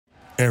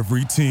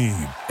Every team,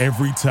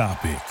 every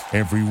topic,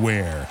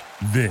 everywhere.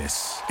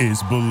 This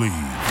is Believe.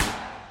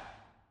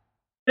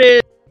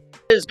 What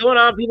is going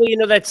on, people? You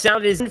know that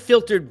sound is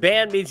Unfiltered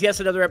Band means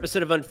yes, another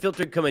episode of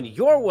Unfiltered coming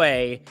your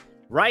way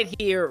right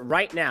here,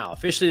 right now.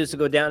 Officially, this will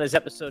go down as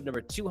episode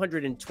number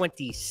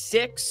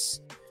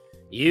 226.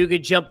 You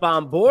could jump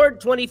on board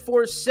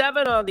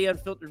 24/7 on the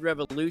Unfiltered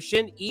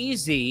Revolution.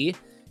 Easy.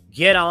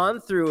 Get on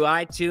through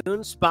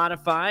iTunes,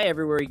 Spotify,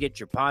 everywhere you get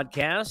your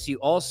podcasts. You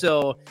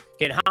also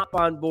can hop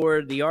on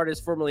board the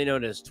artist formerly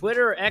known as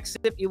Twitter, X,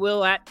 if you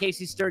will, at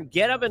Casey Stern.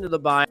 Get up into the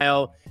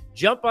bio,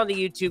 jump on the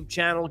YouTube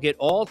channel, get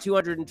all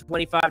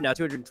 225, now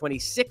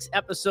 226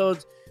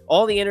 episodes,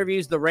 all the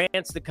interviews, the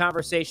rants, the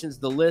conversations,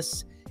 the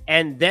lists,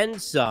 and then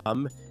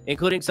some,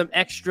 including some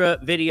extra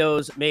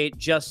videos made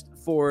just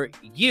for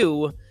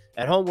you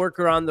at home,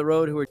 worker on the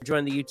road who are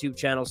joining the YouTube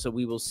channel. So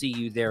we will see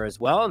you there as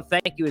well. And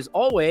thank you, as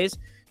always,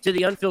 to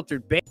the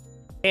Unfiltered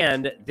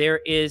Band.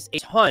 There is a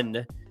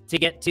ton to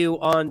get to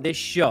on this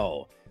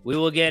show. We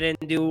will get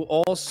into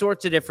all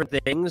sorts of different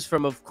things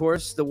from, of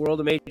course, the world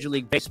of Major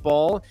League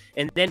Baseball,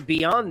 and then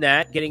beyond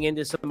that, getting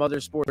into some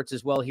other sports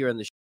as well here on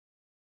the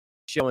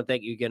show. And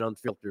thank you again,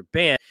 Unfiltered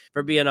Band,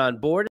 for being on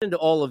board, and to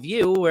all of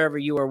you, wherever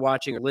you are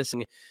watching or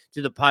listening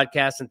to the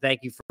podcast, and thank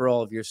you for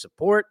all of your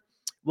support.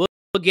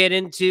 We'll get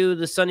into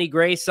the Sonny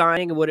Gray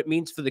signing and what it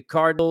means for the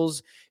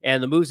Cardinals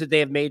and the moves that they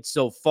have made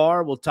so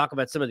far. We'll talk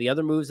about some of the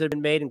other moves that have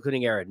been made,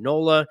 including Aaron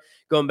Nola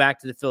going back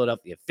to the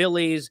Philadelphia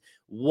Phillies,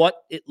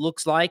 what it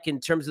looks like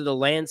in terms of the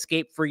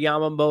landscape for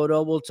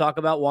Yamamoto. We'll talk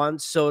about Juan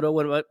Soto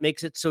and what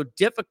makes it so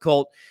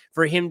difficult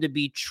for him to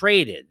be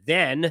traded.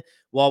 Then,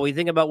 while we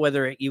think about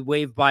whether you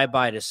wave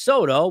bye-bye to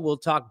Soto, we'll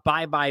talk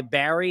bye-bye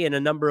Barry and a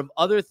number of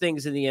other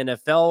things in the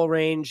NFL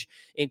range,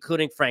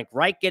 including Frank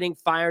Reich getting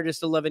fired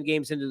just 11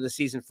 games into the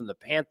season from the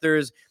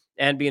Panthers.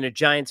 And being a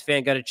Giants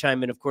fan, got to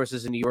chime in, of course,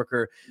 as a New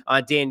Yorker,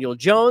 Daniel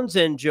Jones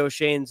and Joe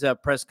Shane's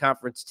press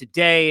conference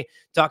today,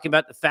 talking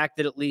about the fact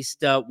that at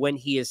least when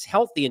he is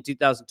healthy in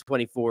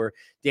 2024,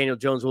 Daniel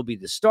Jones will be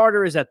the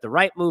starter. Is that the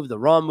right move, the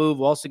wrong move?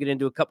 We'll also get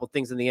into a couple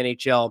things in the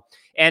NHL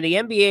and the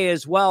NBA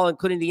as well,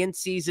 including the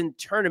in-season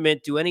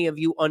tournament. Do any of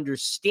you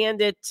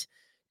understand it?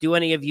 Do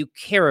any of you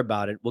care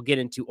about it? We'll get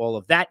into all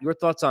of that. Your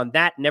thoughts on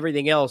that and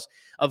everything else.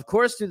 Of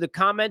course, through the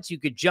comments, you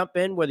could jump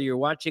in, whether you're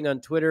watching on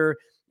Twitter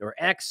or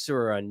X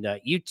or on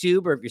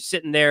YouTube, or if you're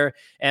sitting there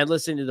and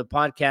listening to the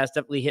podcast,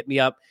 definitely hit me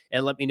up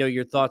and let me know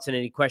your thoughts and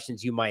any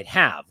questions you might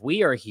have.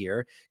 We are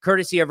here,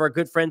 courtesy of our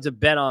good friends of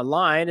Bet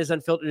Online, as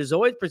Unfiltered is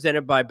always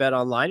presented by Bet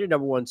Online, your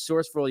number one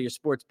source for all your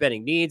sports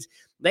betting needs.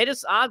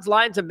 Latest odds,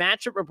 lines, and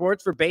matchup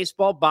reports for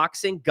baseball,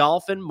 boxing,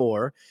 golf, and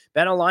more.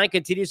 Bet Online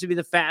continues to be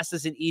the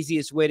fastest and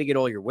easiest way to get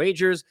all your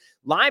wagers.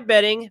 Live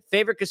betting,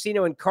 favorite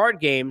casino, and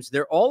card games,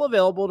 they're all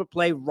available to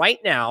play right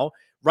now,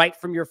 right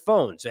from your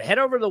phone. So head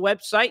over to the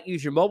website,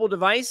 use your mobile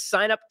device,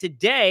 sign up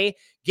today,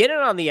 get in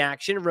on the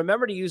action, and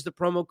remember to use the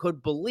promo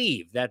code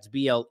BELIEVE, that's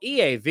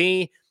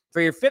BLEAV, for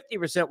your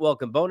 50%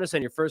 welcome bonus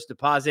on your first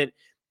deposit.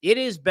 It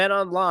is Bet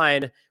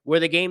Online where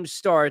the game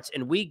starts,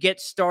 and we get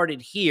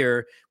started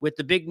here with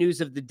the big news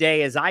of the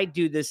day as I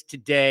do this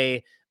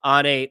today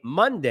on a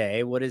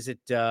Monday. What is it?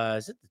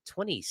 Is it the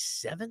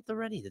 27th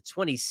already? The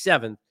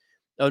 27th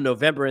of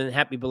November, and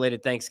happy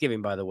belated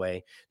Thanksgiving, by the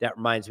way. That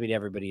reminds me to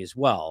everybody as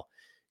well.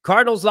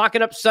 Cardinals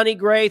locking up Sonny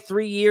Gray,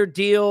 3-year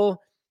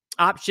deal,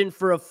 option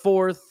for a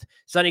fourth.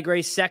 Sonny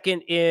Gray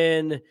second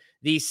in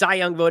the Cy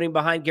Young voting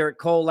behind Garrett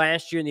Cole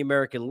last year in the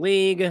American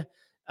League.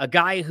 A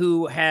guy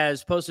who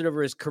has posted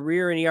over his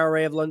career an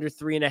ERA of under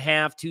 3.5,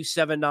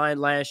 2.79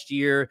 last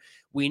year.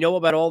 We know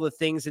about all the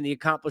things and the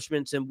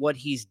accomplishments and what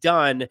he's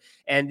done,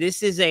 and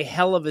this is a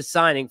hell of a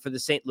signing for the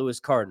St. Louis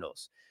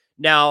Cardinals.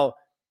 Now,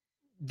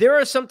 there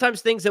are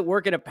sometimes things that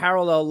work in a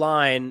parallel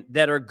line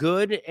that are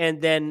good and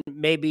then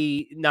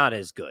maybe not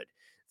as good.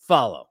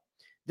 Follow.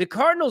 The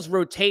Cardinals'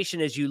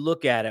 rotation, as you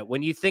look at it,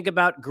 when you think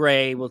about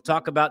Gray, we'll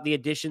talk about the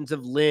additions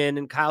of Lynn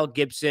and Kyle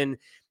Gibson,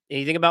 and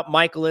you think about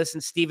Michaelis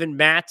and Steven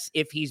Matz,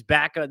 if he's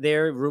back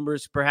there,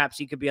 rumors perhaps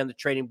he could be on the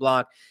trading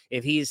block.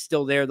 If he is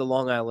still there, the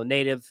Long Island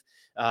native,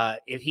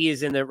 if he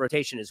is in the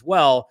rotation as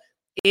well,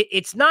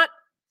 it's not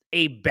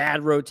a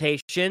bad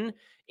rotation.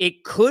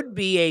 It could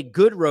be a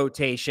good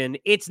rotation.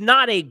 It's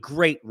not a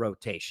great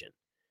rotation.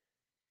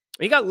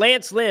 You got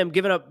Lance Lynn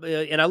giving up,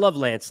 and I love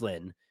Lance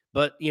Lynn,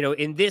 but,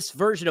 in this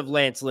version of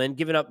Lance Lynn,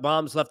 giving up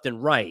bombs left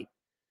and right.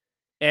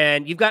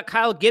 And you've got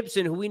Kyle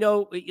Gibson, who we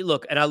know,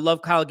 look, and I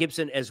love Kyle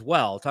Gibson as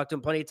well. Talked to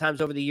him plenty of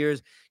times over the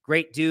years.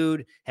 Great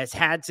dude, has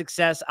had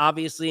success,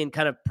 obviously, and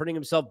kind of putting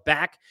himself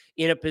back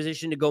in a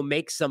position to go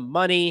make some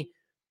money.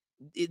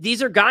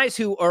 These are guys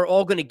who are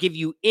all going to give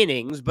you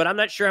innings, but I'm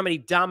not sure how many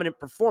dominant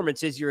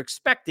performances you're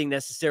expecting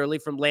necessarily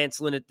from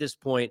Lance Lynn at this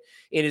point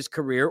in his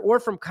career, or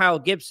from Kyle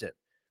Gibson.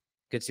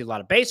 Could see a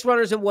lot of base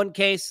runners in one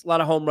case, a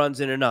lot of home runs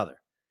in another.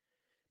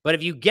 But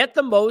if you get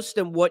the most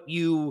and what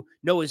you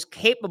know is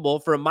capable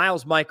for a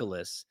Miles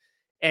Michaelis,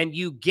 and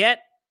you get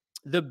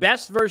the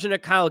best version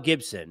of Kyle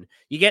Gibson,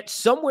 you get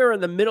somewhere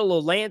in the middle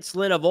of Lance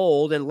Lynn of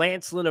old and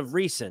Lance Lynn of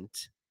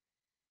recent,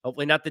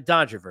 hopefully not the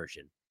Dodger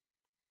version.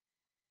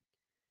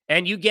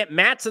 and you get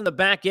Matz on the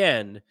back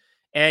end,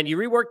 and you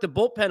rework the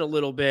bullpen a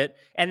little bit,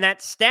 and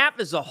that staff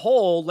as a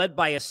whole, led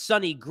by a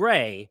Sonny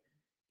Gray,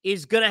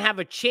 is going to have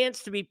a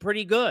chance to be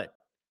pretty good.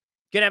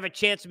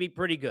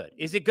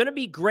 Is it going to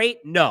be great?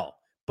 No.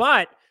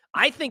 But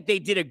I think they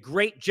did a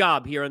great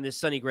job here on this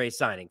Sonny Gray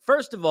signing.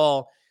 First of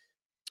all,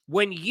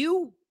 when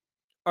you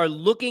are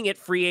looking at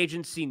free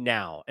agency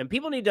now, and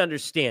people need to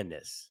understand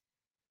this,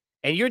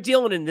 and you're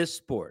dealing in this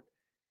sport,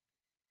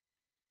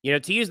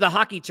 to use the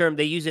hockey term,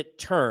 they use it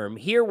term.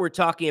 Here we're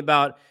talking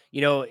about,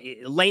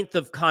 length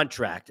of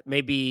contract,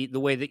 maybe the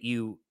way that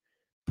you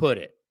put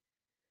it.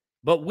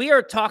 But we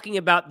are talking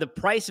about the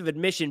price of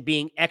admission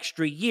being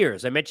extra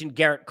years. I mentioned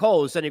Garrett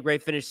Cole, who Sonny Gray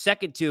finished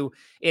second to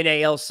in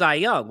AL Cy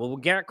Young. Well,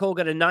 when Garrett Cole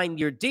got a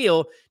 9-year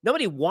deal,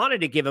 nobody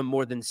wanted to give him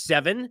more than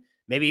 7,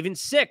 maybe even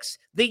 6.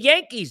 The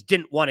Yankees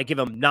didn't want to give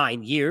him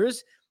 9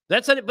 years.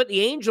 That's not it, but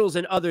the Angels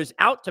and others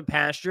out to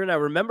pasture. And I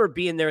remember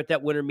being there at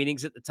that winter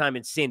meetings at the time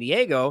in San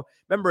Diego.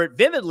 Remember it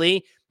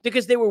vividly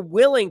because they were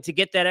willing to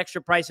get that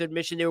extra price of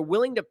admission. They were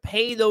willing to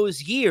pay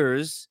those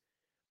years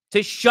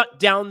to shut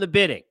down the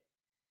bidding.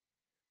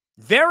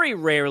 Very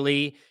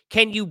rarely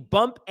can you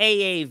bump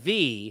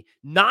AAV,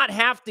 not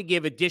have to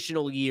give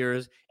additional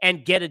years,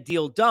 and get a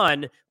deal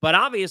done. But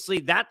obviously,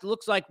 that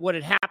looks like what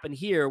had happened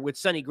here with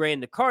Sonny Gray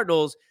and the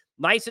Cardinals.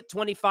 Nice at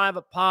 25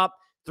 a pop,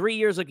 3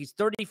 years, like he's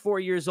 34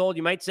 years old.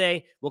 You might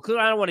say, well,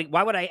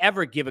 why would I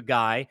ever give a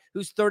guy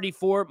who's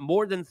 34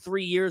 more than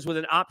 3 years with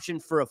an option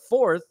for a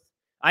fourth?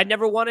 I'd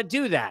never want to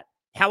do that.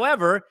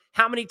 However,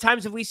 how many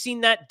times have we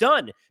seen that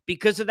done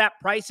because of that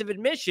price of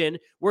admission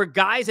where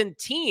guys and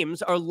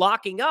teams are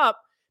locking up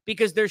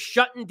because they're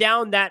shutting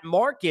down that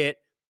market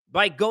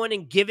by going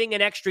and giving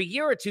an extra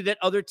year or two that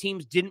other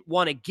teams didn't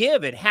want to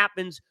give? It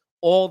happens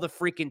all the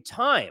freaking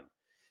time.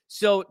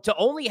 So to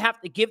only have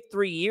to give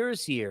 3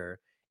 years here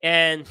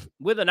and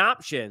with an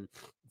option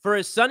for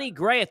a Sonny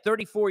Gray at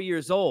 34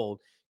 years old,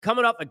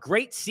 coming up a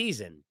great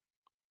season,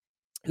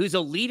 who's a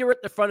leader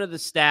at the front of the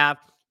staff,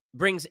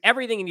 brings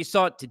everything, and you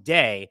saw it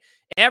today,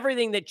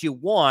 everything that you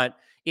want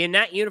in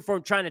that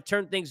uniform trying to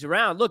turn things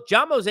around. Look,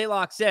 John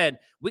Mozeliak said,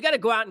 we got to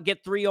go out and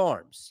get 3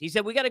 arms. He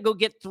said, we got to go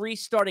get 3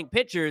 starting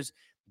pitchers.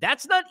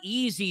 That's not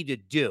easy to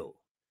do.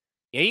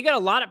 You got a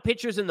lot of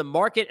pitchers in the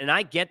market, and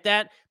I get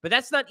that, but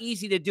that's not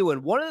easy to do.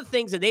 And one of the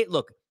things that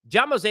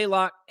John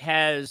Mozeliak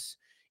has,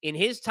 in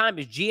his time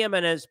as GM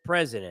and as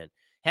president,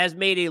 has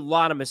made a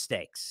lot of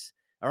mistakes.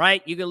 All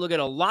right? You can look at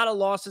a lot of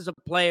losses of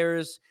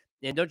players,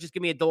 and don't just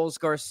give me Adolis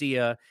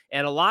Garcia,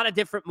 and a lot of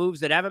different moves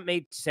that haven't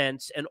made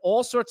sense, and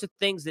all sorts of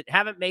things that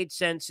haven't made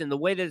sense in the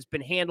way that it's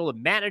been handled,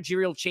 and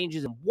managerial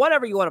changes, and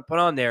whatever you want to put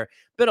on there.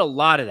 Been a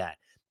lot of that.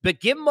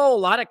 But give Mo a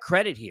lot of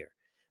credit here,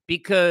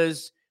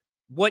 because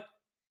what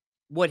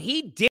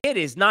he did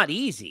is not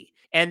easy,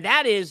 and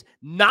that is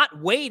not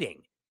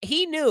waiting.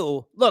 He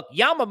knew, look,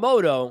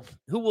 Yamamoto,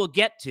 who we'll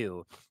get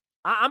to,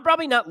 I'm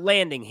probably not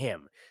landing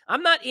him.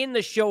 I'm not in the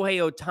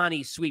Shohei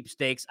Ohtani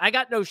sweepstakes. I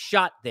got no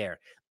shot there.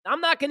 I'm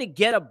not going to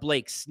get a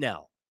Blake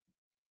Snell.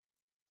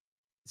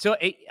 So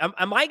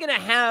am I going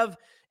to have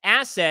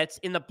assets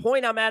in the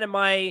point I'm at in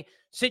my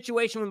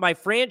situation with my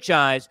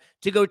franchise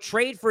to go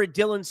trade for a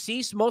Dylan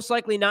Cease? Most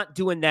likely not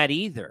doing that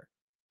either.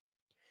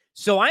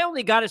 So I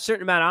only got a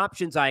certain amount of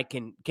options I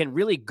can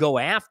really go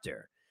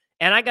after.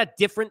 And I got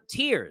different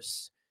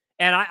tiers.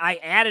 And I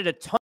added a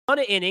ton of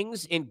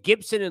innings in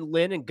Gibson and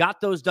Lynn and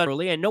got those done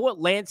early. I know what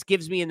Lance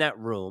gives me in that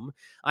room.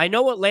 I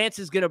know what Lance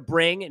is going to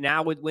bring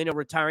now with Lynn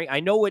retiring. I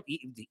know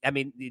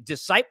the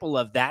disciple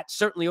of that,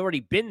 certainly already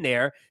been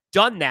there,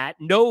 done that,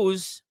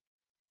 knows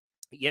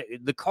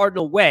the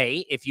Cardinal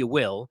way, if you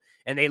will.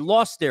 And they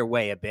lost their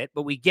way a bit,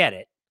 but we get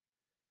it.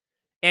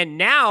 And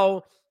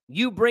now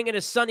you bring in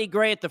a Sonny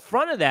Gray at the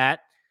front of that,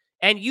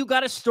 and you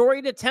got a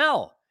story to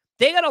tell.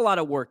 They got a lot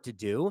of work to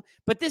do,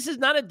 but this is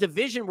not a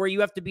division where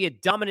you have to be a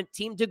dominant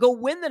team to go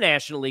win the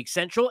National League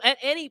Central at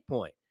any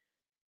point.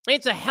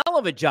 It's a hell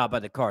of a job by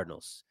the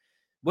Cardinals.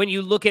 When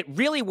you look at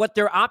really what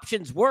their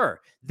options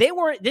were,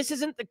 this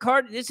isn't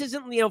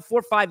 4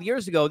 or 5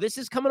 years ago. This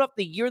is coming up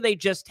the year they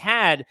just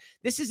had.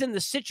 This is in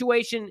the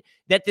situation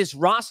that this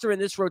roster and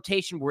this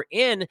rotation were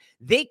in.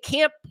 They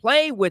can't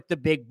play with the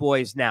big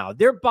boys now.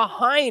 They're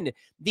behind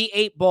the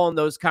 8 ball in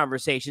those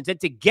conversations. And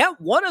to get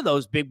one of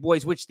those big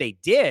boys, which they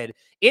did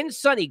in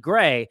Sonny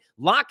Gray,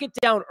 lock it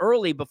down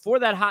early before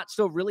that hot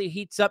stove really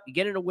heats up. You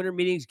get into winter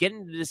meetings, get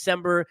into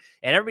December,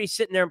 and everybody's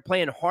sitting there and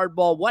playing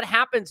hardball. What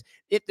happens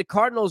if the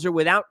Cardinals are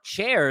without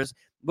chairs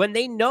when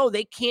they know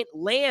they can't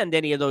land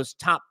any of those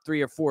top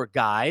 3 or 4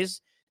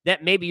 guys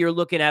that maybe you're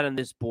looking at on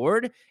this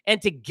board?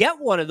 And to get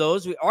one of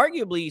those, you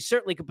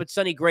certainly could put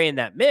Sonny Gray in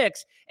that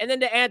mix, and then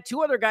to add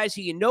 2 other guys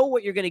who you know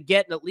what you're going to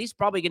get and at least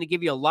probably going to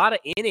give you a lot of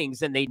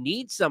innings, and they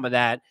need some of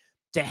that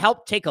to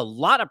help take a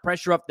lot of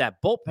pressure off that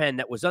bullpen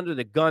that was under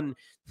the gun,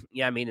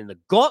 in the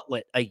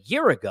gauntlet a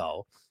year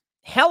ago.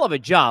 Hell of a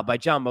job by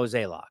John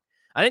Mozeliak.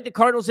 I think the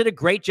Cardinals did a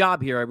great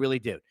job here. I really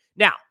do.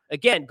 Now,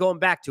 again, going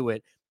back to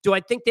it, do I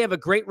think they have a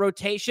great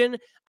rotation?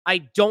 I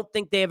don't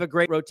think they have a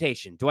great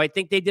rotation. Do I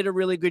think they did a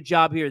really good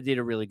job here? They did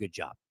a really good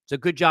job. It's a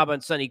good job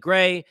on Sonny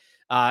Gray.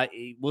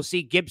 We'll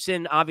see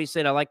Gibson,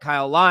 obviously, and I like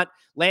Kyle a lot.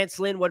 Lance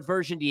Lynn, what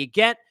version do you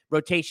get?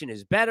 Rotation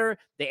is better.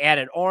 They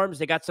added arms.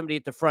 They got somebody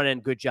at the front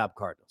end. Good job,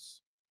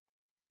 Cardinals.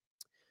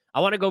 I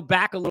want to go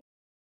back a little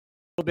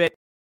bit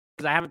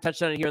because I haven't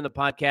touched on it here in the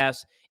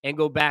podcast and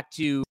go back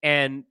to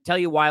and tell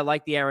you why I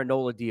like the Aaron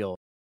Nola deal.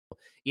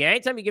 Yeah,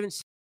 anytime you're giving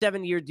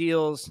 7-year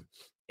deals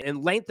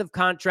and length of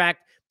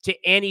contract to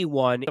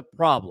anyone, it's a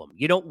problem.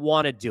 You don't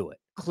want to do it,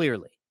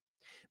 clearly.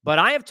 But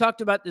I have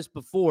talked about this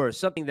before,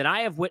 something that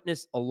I have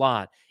witnessed a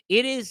lot.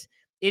 It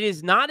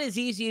is not as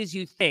easy as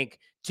you think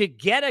to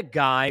get a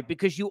guy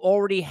because you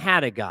already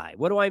had a guy.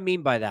 What do I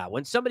mean by that?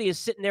 When somebody is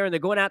sitting there and they're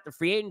going out to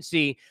free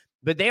agency,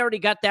 but they already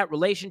got that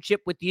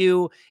relationship with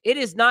you, it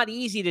is not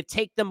easy to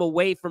take them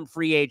away from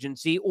free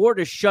agency or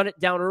to shut it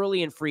down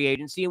early in free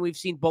agency. And we've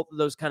seen both of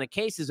those kind of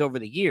cases over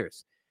the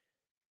years.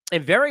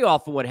 And very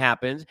often what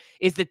happens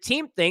is the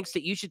team thinks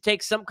that you should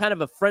take some kind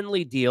of a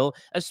friendly deal,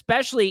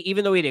 especially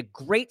even though he had a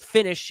great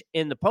finish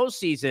in the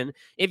postseason.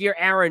 If you're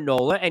Aaron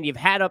Nola and you've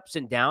had ups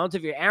and downs,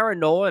 if you're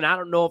Aaron Nola and I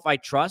don't know if I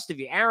trust, if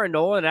you're Aaron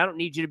Nola and I don't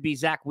need you to be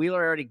Zach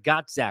Wheeler, I already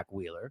got Zach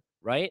Wheeler,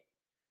 right?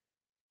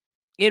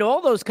 In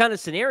all those kind of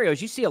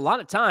scenarios, you see a lot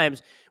of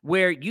times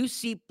where you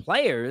see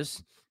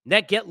players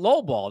that get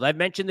lowballed. I've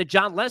mentioned the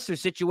John Lester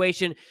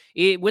situation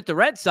with the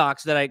Red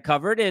Sox that I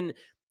covered, and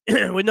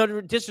with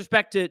no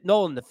disrespect to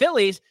Nolan, the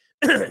Phillies,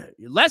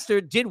 Lester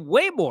did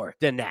way more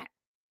than that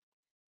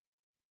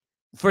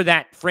for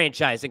that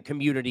franchise and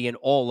community and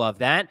all of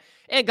that,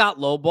 and got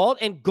lowballed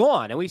and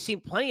gone. And we've seen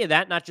plenty of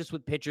that, not just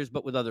with pitchers,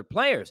 but with other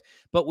players.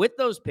 But with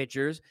those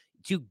pitchers,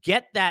 to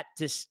get that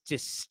to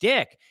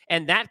stick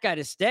and that guy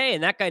to stay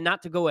and that guy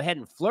not to go ahead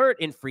and flirt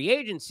in free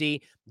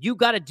agency, you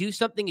got to do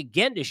something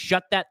again to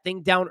shut that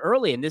thing down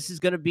early. And this is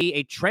going to be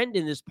a trend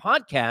in this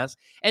podcast.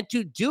 And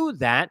to do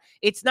that,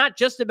 it's not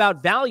just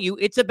about value.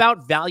 It's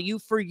about value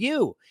for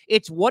you.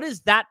 It's what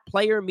does that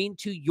player mean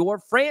to your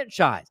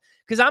franchise?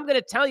 Because I'm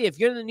going to tell you, if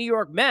you're the New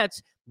York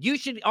Mets, you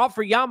should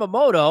offer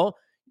Yamamoto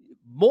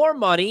more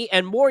money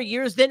and more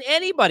years than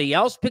anybody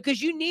else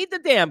because you need the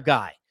damn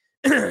guy.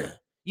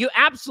 You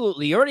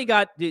already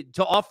got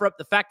to offer up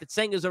the fact that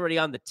Senga's already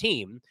on the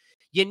team.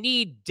 You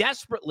need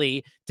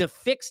desperately to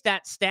fix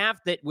that staff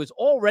that was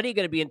already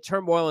going to be in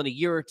turmoil in a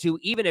year or two,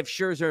 even if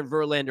Scherzer and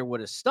Verlander would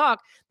have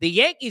stuck. The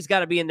Yankees got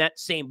to be in that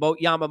same boat,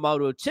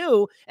 Yamamoto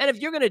too. And if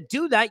you're going to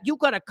do that, you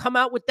got to come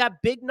out with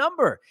that big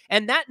number.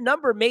 And that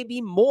number may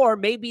be more,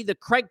 maybe the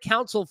Craig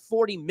Counsell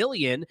 $40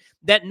 million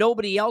that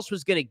nobody else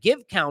was going to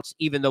give Counts,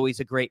 even though he's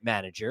a great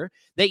manager,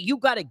 that you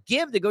got to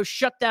give to go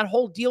shut that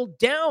whole deal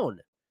down.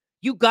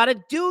 You got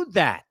to do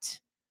that.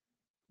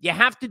 You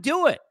have to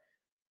do it.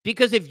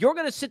 Because if you're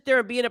going to sit there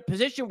and be in a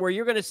position where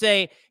you're going to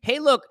say, hey,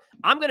 look,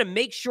 I'm going to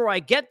make sure I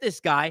get this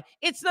guy.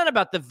 It's not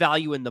about the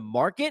value in the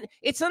market.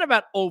 It's not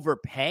about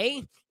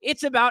overpay.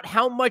 It's about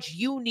how much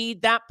you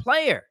need that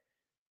player.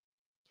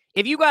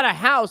 If you got a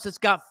house that's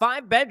got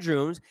 5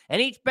 bedrooms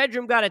and each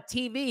bedroom got a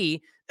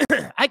TV,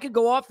 I could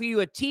go offer you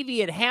a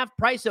TV at half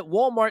price at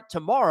Walmart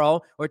tomorrow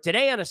or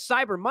today on a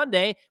Cyber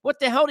Monday. What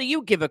the hell do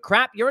you give a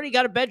crap? You already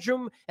got a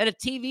bedroom and a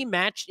TV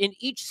matched in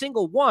each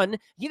single one.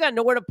 You got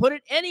nowhere to put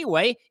it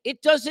anyway.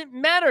 It doesn't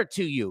matter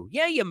to you.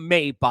 Yeah, you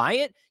may buy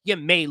it. You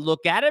may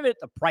look at it if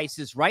the price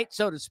is right,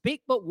 so to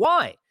speak, but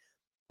why?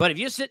 But if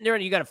you're sitting there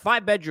and you got a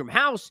 5-bedroom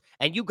house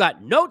and you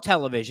got no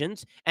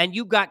televisions and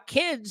you got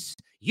kids,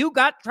 you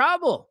got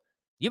trouble.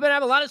 You better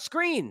have a lot of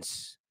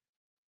screens.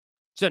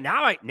 So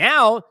now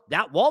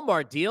that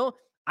Walmart deal,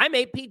 I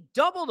may pay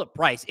double the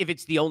price if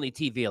it's the only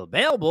TV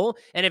available.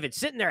 And if it's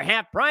sitting there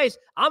half price,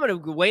 I'm going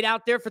to wait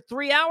out there for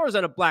 3 hours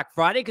on a Black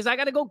Friday because I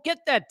got to go get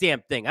that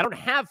damn thing. I don't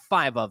have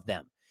 5 of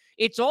them.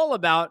 It's all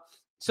about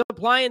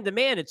supply and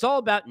demand. It's all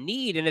about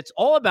need, and it's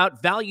all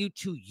about value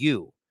to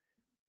you.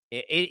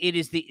 It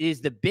is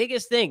the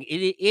biggest thing.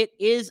 It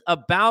is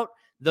about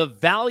the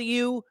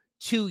value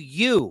to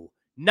you,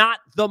 not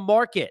the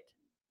market.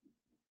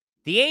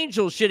 The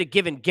Angels should have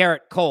given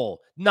Garrett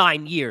Cole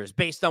 9 years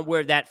based on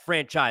where that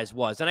franchise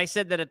was. And I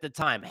said that at the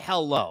time.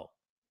 Hello.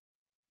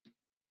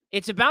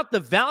 It's about the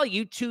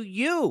value to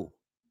you.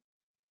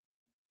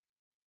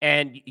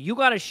 And you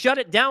got to shut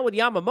it down with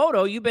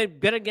Yamamoto. You've been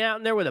getting out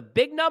in there with a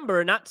big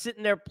number, not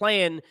sitting there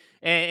playing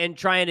and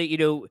trying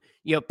to,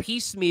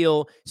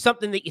 piecemeal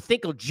something that you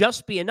think will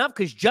just be enough,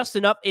 because just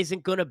enough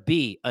isn't going to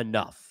be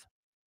enough.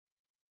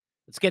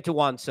 Let's get to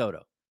Juan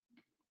Soto.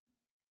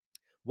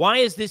 Why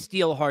is this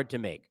deal hard to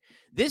make?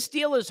 This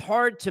deal is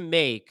hard to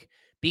make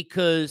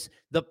because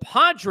the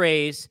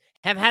Padres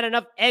have had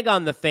enough egg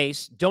on the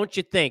face, don't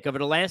you think, over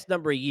the last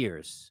number of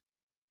years.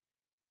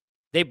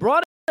 They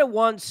brought in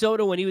Juan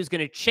Soto when he was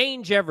going to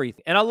change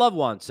everything. And I love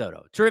Juan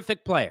Soto,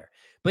 terrific player.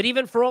 But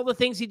even for all the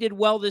things he did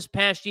well this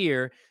past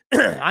year,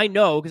 I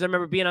know, because I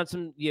remember being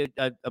on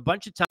a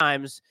bunch of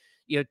times,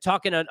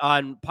 talking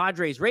on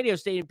Padres radio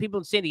station, people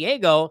in San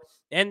Diego,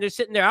 and they're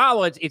sitting there,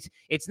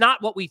 it's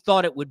not what we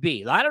thought it would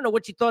be. I don't know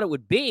what you thought it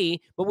would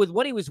be, but with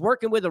what he was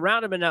working with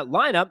around him in that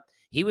lineup,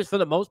 he was for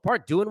the most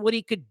part doing what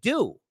he could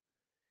do.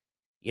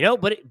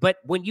 But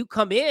when you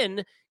come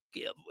in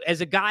as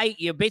a guy,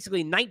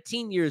 basically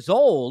 19 years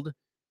old,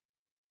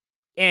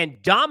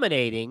 and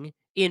dominating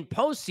in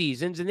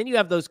postseasons, and then you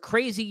have those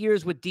crazy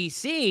years with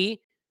DC,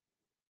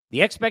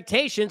 the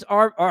expectations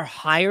are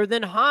higher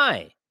than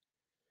high.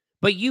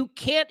 But you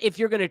can't, if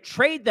you're going to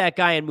trade that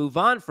guy and move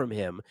on from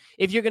him,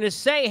 if you're going to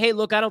say, hey,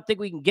 look, I don't think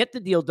we can get the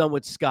deal done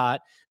with Scott,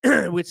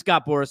 with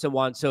Scott Boras and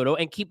Juan Soto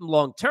and keep him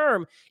long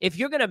term, if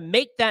you're going to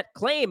make that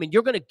claim and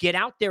you're going to get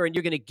out there and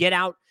you're going to get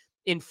out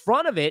in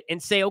front of it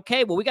and say,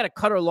 okay, well, we got to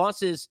cut our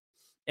losses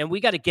and we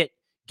got to get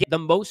the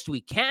most we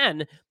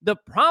can. The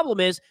problem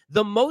is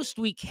the most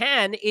we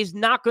can is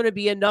not going to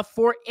be enough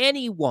for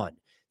anyone.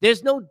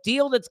 There's no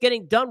deal that's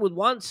getting done with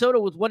Juan Soto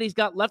with what he's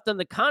got left on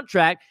the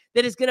contract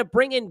that is going to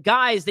bring in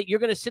guys that you're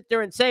going to sit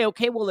there and say,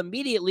 okay, well,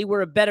 immediately we're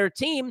a better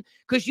team,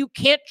 because you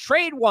can't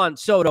trade Juan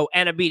Soto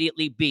and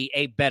immediately be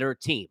a better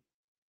team.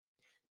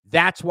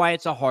 That's why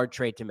it's a hard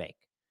trade to make,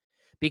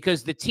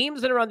 because the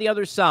teams that are on the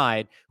other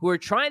side who are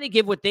trying to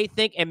give what they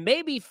think and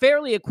maybe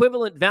fairly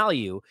equivalent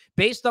value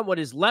based on what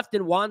is left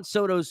in Juan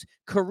Soto's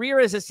career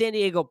as a San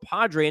Diego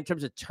Padre in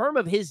terms of term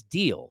of his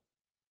deal,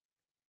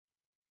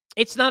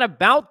 it's not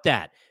about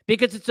that,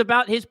 because it's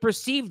about his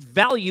perceived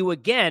value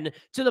again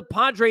to the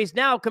Padres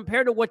now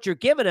compared to what you're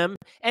giving him,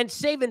 and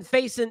saving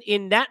face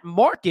in that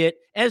market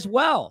as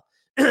well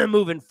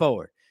moving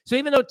forward. So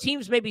even though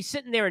teams may be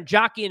sitting there and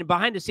jockeying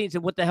behind the scenes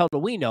and what the hell do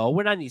we know,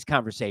 we're not in these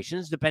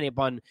conversations depending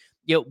upon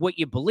what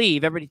you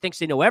believe. Everybody thinks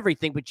they know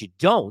everything, but you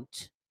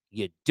don't.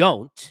 You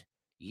don't.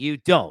 You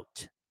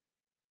don't.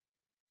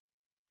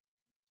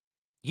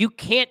 You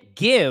can't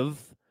give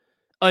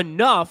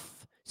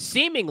enough,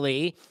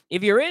 seemingly,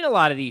 if you're in a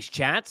lot of these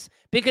chats,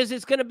 because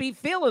it's going to be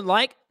feeling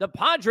like the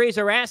Padres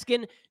are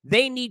asking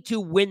they need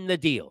to win the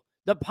deal.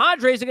 The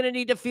Padres are going to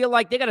need to feel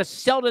like they got to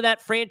sell to that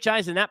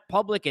franchise and that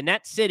public and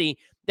that city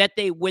that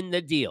they win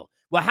the deal.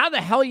 Well, how the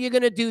hell are you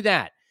going to do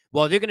that?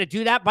 Well, they're going to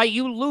do that by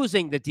you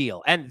losing the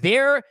deal. And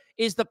there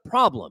is the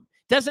problem.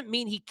 Doesn't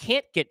mean he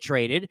can't get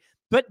traded.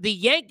 But the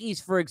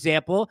Yankees, for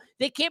example,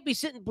 they can't be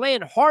sitting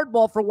playing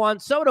hardball for Juan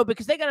Soto,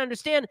 because they got to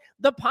understand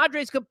the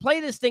Padres could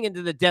play this thing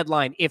into the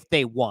deadline if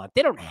they want.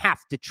 They don't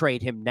have to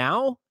trade him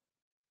now.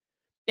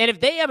 And if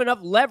they have enough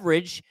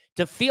leverage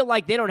to feel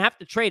like they don't have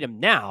to trade him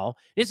now,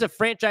 this is a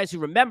franchise who,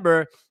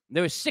 remember,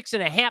 there was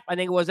 6.5, I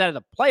think it was, out of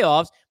the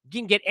playoffs.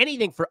 Didn't get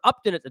anything for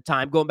Upton at the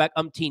time, going back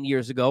umpteen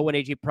years ago when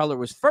A.J. Preller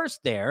was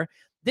first there.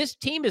 This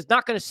team is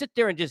not going to sit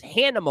there and just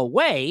hand them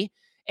away.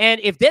 And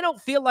if they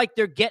don't feel like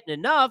they're getting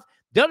enough,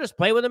 they'll just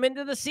play with them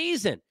into the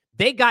season.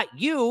 They got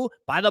you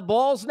by the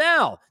balls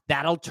now.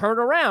 That'll turn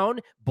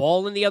around,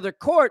 ball in the other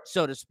court,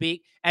 so to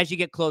speak, as you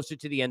get closer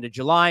to the end of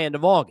July, end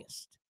of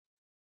August.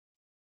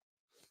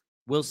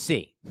 We'll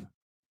see.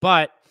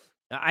 But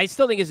I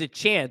still think there's a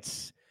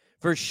chance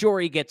for sure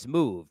he gets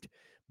moved.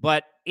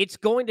 But it's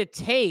going to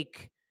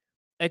take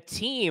a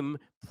team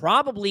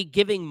probably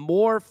giving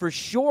more for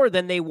sure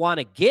than they want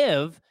to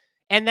give.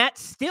 And that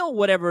still,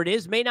 whatever it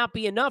is, may not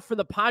be enough for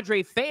the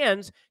Padre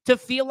fans to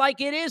feel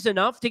like it is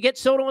enough to get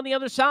Soto on the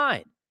other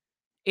side.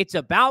 It's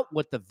about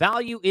what the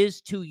value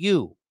is to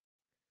you.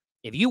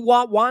 If you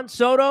want Juan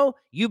Soto,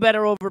 you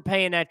better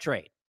overpay in that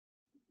trade.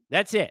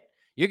 That's it.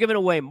 You're giving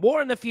away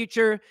more in the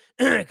future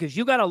because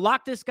you got to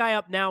lock this guy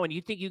up now and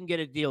you think you can get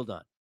a deal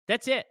done.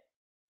 That's it.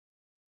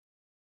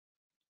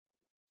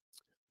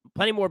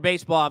 Plenty more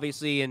baseball,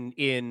 obviously,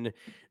 in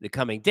the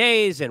coming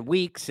days and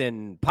weeks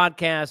and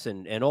podcasts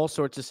and all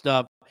sorts of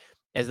stuff,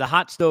 as the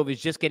hot stove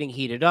is just getting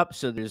heated up.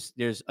 So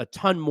there's a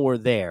ton more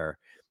there.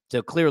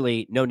 So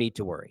clearly no need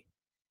to worry.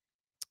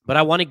 But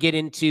I want to get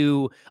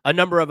into a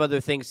number of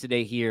other things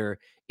today here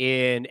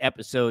in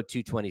episode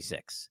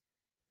 226.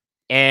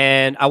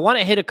 And I want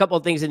to hit a couple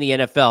of things in the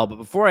NFL. But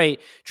before I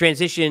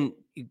transition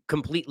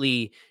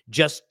completely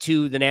just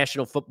to the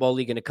National Football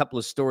League and a couple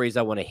of stories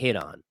I want to hit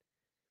on,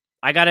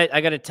 I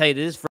gotta tell you,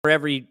 this is for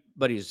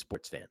everybody who's a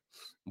sports fan.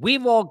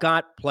 We've all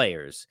got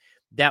players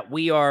that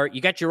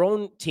you got your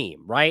own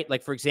team, right?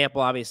 Like, for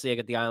example, obviously I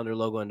got the Islander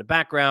logo in the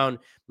background,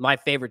 my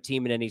favorite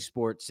team in any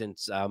sport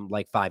since I'm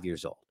like 5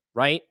 years old,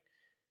 right?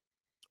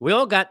 We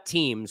all got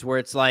teams where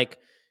it's like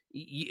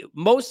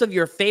most of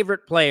your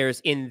favorite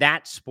players in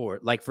that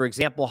sport, like, for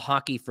example,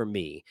 hockey for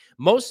me,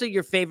 most of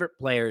your favorite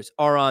players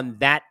are on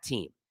that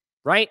team,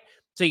 right?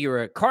 So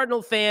you're a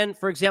Cardinal fan,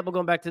 for example,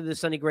 going back to the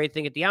Sonny Gray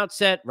thing at the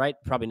outset, right?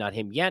 Probably not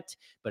him yet,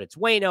 but it's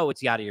Waino,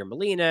 it's Yadier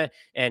Molina,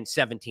 and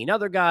 17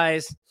 other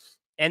guys.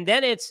 And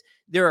then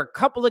there are a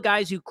couple of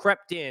guys who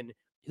crept in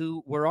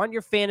who were on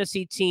your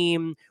fantasy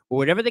team or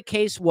whatever the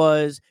case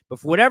was, but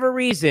for whatever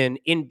reason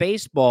in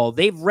baseball,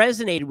 they've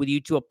resonated with you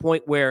to a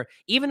point where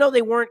even though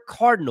they weren't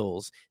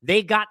Cardinals,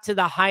 they got to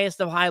the highest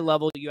of high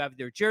level. You have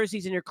their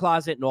jerseys in your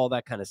closet and all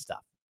that kind of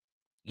stuff.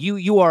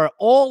 You are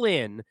all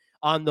in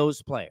on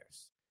those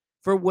players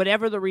for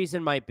whatever the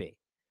reason might be.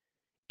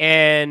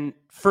 And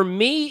for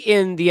me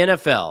in the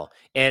NFL,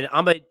 and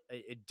I'm a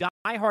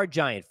diehard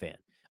Giant fan.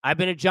 I've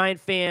been a Giant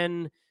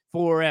fan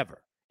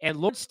forever. And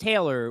Lawrence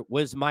Taylor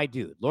was my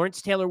dude.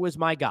 Lawrence Taylor was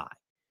my guy.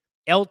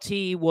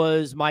 LT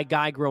was my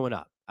guy growing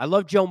up. I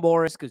love Joe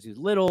Morris because he was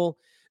little.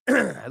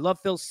 I love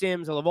Phil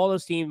Simms. I love all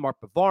those teams, Mark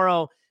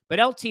Bavaro. But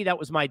LT, that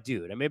was my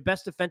dude. I mean,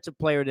 best defensive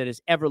player that has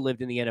ever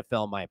lived in the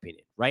NFL, in my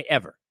opinion, right?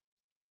 Ever.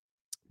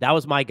 That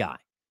was my guy.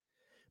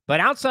 But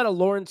outside of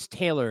Lawrence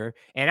Taylor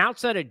and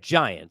outside of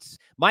Giants,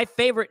 my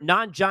favorite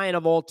non-Giant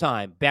of all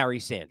time,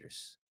 Barry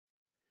Sanders.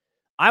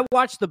 I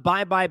watched the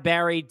Bye Bye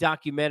Barry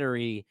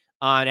documentary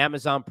on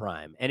Amazon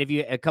Prime, and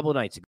a couple of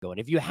nights ago, and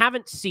if you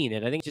haven't seen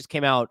it, I think it just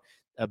came out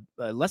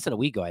less than a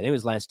week ago. I think it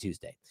was last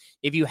Tuesday.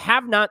 If you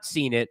have not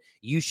seen it,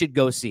 you should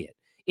go see it.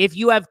 If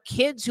you have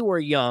kids who are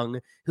young,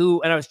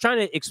 and I was trying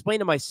to explain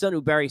to my son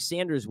who Barry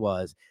Sanders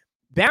was,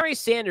 Barry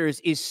Sanders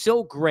is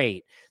so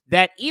great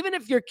that even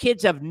if your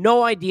kids have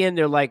no idea and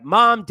they're like,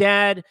 Mom,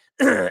 Dad,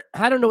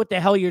 I don't know what the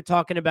hell you're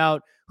talking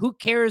about. Who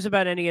cares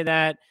about any of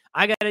that?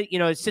 I got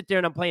to, sit there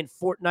and I'm playing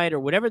Fortnite or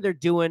whatever they're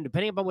doing,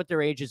 depending upon what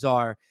their ages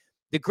are.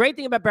 The great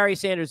thing about Barry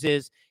Sanders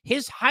is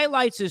his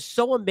highlights is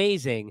so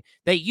amazing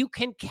that you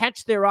can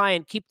catch their eye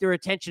and keep their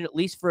attention at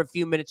least for a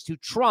few minutes to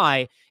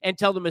try and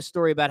tell them a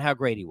story about how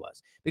great he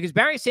was. Because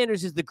Barry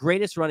Sanders is the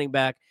greatest running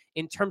back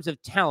in terms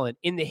of talent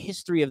in the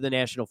history of the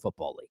National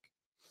Football League.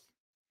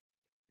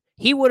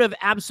 He would have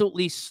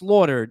absolutely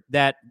slaughtered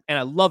that, and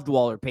I loved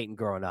Walter Payton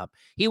growing up.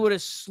 He would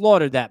have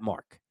slaughtered that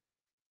mark.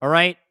 All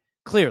right?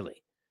 Clearly.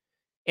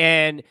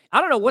 And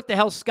I don't know what the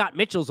hell Scott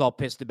Mitchell's all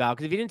pissed about,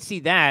 because if you didn't see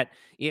that,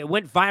 it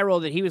went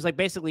viral that he was like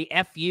basically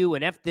F you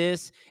and F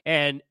this,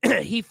 and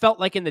he felt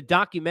like in the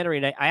documentary,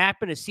 and I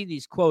happened to see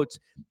these quotes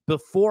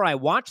before I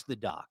watched the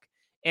doc,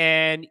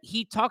 and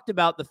he talked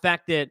about the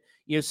fact that,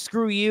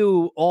 screw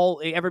you,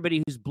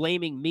 everybody who's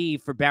blaming me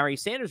for Barry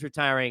Sanders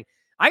retiring.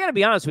 I got to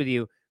be honest with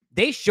you,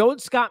 they showed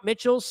Scott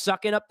Mitchell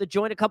sucking up the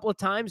joint a couple of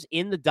times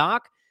in the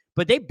doc,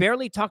 but they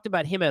barely talked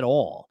about him at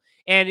all.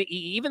 And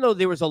even though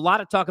there was a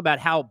lot of talk about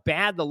how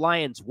bad the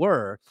Lions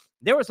were,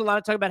 there was a lot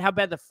of talk about how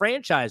bad the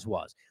franchise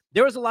was.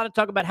 There was a lot of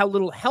talk about how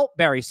little help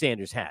Barry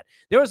Sanders had.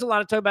 There was a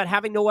lot of talk about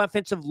having no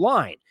offensive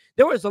line.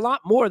 There was a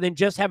lot more than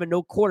just having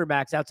no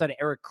quarterbacks outside of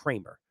Eric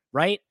Kramer,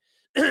 right?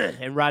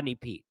 And Rodney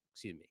Peete,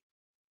 excuse me.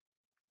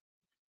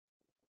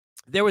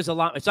 There was a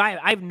lot. So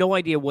I have no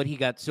idea what he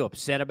got so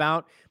upset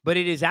about, but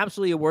it is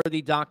absolutely a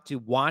worthy doc to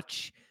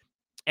watch.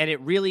 And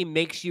it really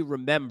makes you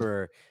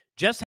remember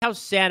just how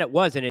sad it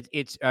was. And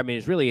it's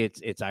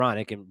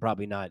ironic and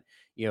probably not,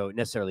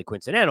 necessarily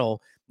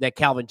coincidental that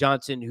Calvin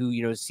Johnson,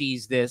 who,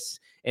 sees this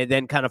and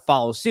then kind of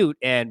follows suit,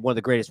 and one of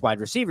the greatest wide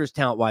receivers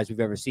talent-wise we've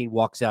ever seen,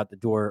 walks out the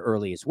door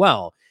early as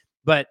well.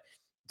 But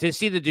to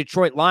see the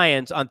Detroit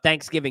Lions on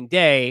Thanksgiving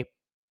Day,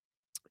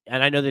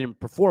 and I know they didn't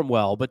perform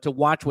well, but to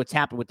watch what's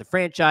happened with the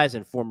franchise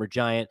and former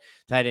Giant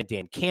tight end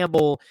Dan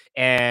Campbell,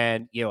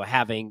 and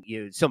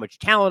having so much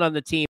talent on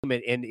the team,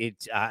 and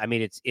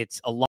it's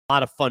it's a lot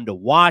of fun to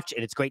watch,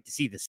 and it's great to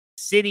see the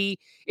city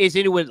is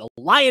into it. The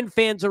Lion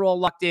fans are all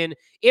locked in.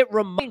 It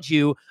reminds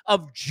you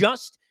of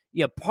just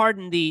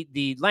pardon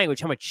the language,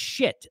 how much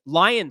shit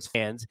Lions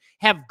fans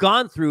have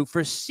gone through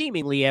for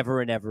seemingly ever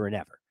and ever and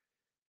ever.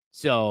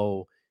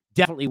 So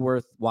definitely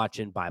worth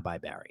watching. Bye Bye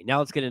Barry. Now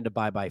let's get into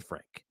Bye Bye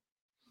Frank.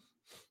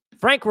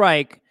 Frank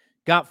Reich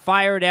got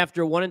fired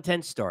after a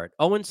 1-10 start,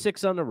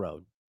 0-6 on the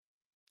road.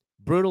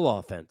 Brutal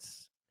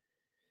offense.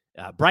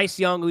 Bryce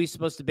Young, who he's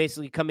supposed to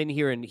basically come in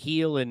here and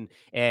heal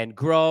and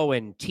grow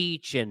and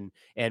teach and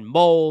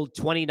mold,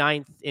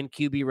 29th in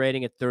QB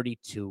rating at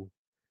 32.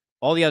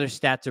 All the other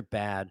stats are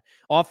bad.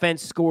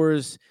 Offense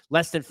scores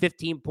less than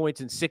 15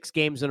 points in 6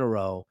 games in a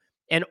row.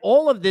 And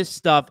all of this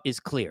stuff is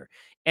clear.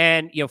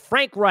 And,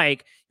 Frank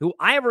Reich, who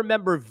I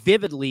remember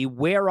vividly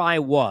where I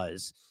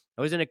was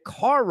in a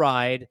car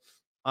ride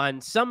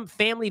on some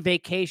family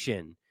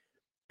vacation,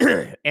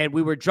 and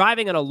we were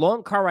driving on a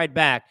long car ride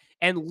back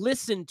and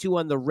listened to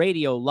on the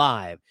radio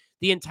live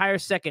the entire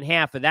second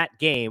half of that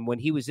game when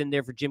he was in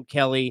there for Jim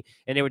Kelly,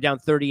 and they were down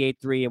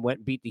 38-3 and went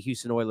and beat the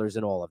Houston Oilers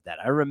and all of that.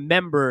 I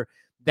remember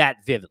that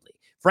vividly.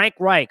 Frank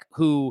Reich,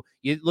 who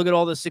you look at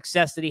all the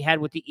success that he had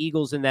with the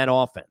Eagles in that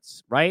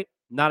offense, right?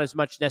 Not as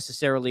much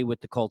necessarily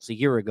with the Colts a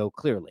year ago,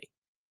 clearly.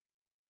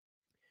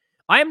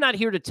 I am not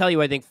here to tell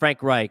you I think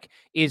Frank Reich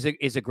is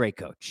a great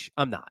coach.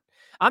 I'm not.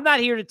 I'm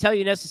not here to tell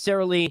you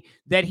necessarily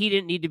that he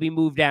didn't need to be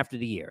moved after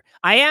the year.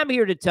 I am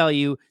here to tell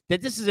you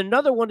that this is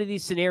another one of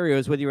these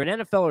scenarios, whether you're an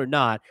NFL or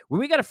not,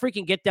 where we got to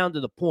freaking get down to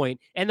the point.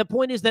 And the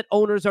point is that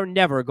owners are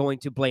never going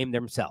to blame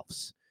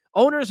themselves.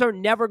 Owners are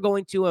never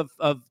going to,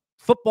 of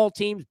football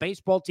teams,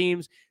 baseball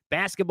teams,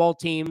 basketball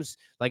teams,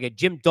 like a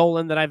Jim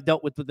Dolan that I've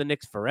dealt with the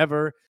Knicks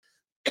forever.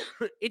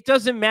 It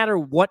doesn't matter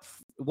what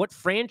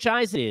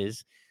franchise it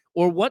is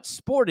or what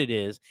sport it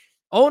is.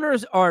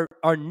 Owners are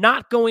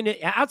not going to,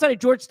 outside of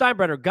George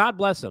Steinbrenner, God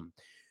bless him,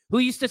 who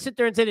used to sit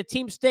there and say the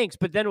team stinks,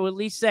 but then will at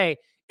least say,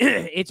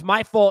 it's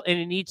my fault and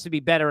it needs to be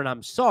better and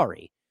I'm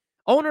sorry.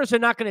 Owners are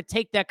not going to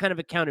take that kind of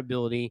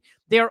accountability.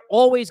 They're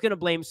always going to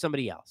blame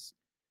somebody else.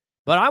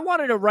 But I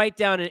wanted to write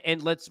down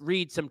and let's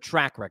read some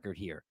track record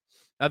here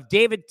of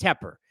David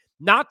Tepper,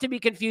 not to be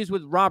confused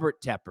with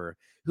Robert Tepper,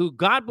 who,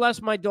 God bless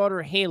my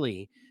daughter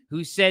Haley,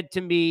 who said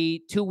to me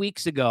 2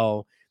 weeks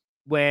ago,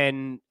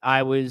 when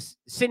I was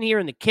sitting here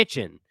in the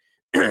kitchen,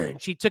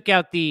 she took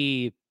out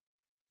the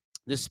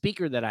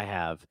speaker that I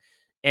have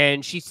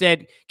And she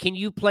said, "Can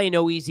you play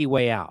No Easy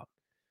Way Out?"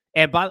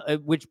 And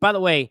which, by the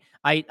way,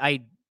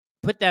 I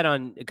put that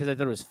on because I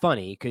thought it was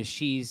funny because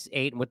she's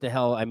 8. And what the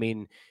hell? I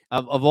mean,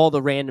 of all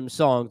the random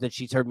songs that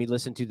she's heard me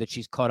listen to that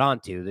she's caught on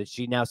to, that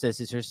she now says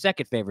is her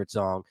second favorite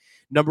song,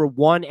 number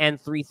 1 and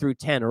 3 through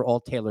 10 are all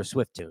Taylor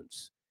Swift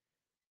tunes.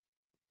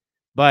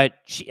 But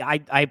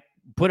I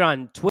put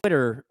on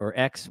Twitter or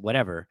X,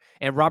 whatever,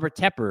 and Robert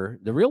Tepper,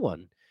 the real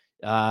one,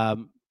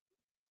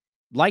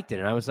 liked it.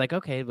 And I was like,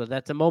 okay, well,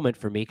 that's a moment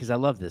for me because I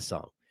love this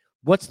song.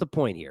 What's the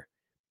point here?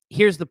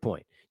 Here's the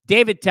point.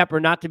 David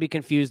Tepper, not to be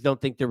confused, don't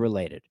think they're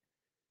related.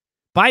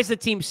 Buys the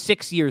team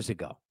 6 years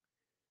ago.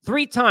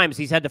 3 times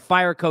he's had to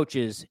fire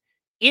coaches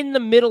in the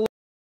middle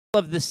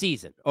of the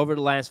season over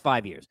the last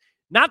 5 years.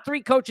 Not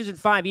 3 coaches in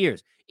 5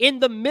 years. In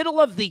the middle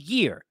of the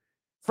year.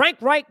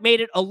 Frank Reich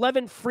made it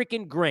 11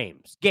 freaking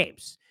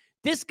games.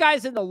 This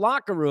guy's in the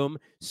locker room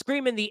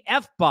screaming the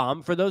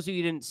F-bomb, for those of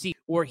you who didn't see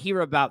or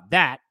hear about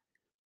that.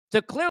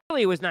 So clearly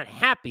he was not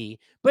happy,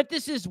 but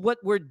this is what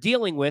we're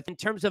dealing with in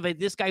terms of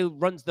this guy who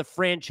runs the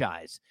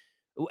franchise.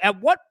 At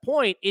what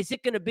point is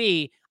it going to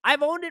be,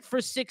 I've owned it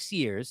for 6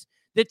 years.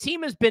 The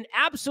team has been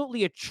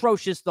absolutely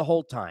atrocious the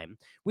whole time.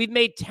 We've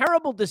made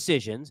terrible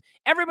decisions.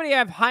 Everybody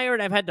I've hired,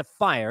 I've had to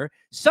fire.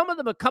 Some of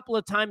them a couple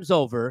of times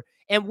over.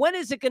 And when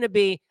is it going to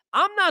be,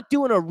 I'm not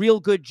doing a real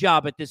good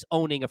job at this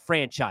owning a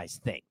franchise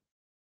thing?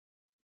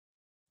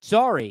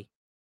 Sorry.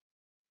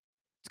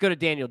 Let's go to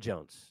Daniel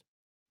Jones.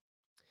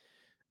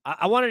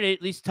 I wanted to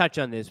at least touch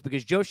on this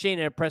because Joe Schoen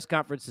at a press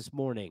conference this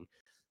morning,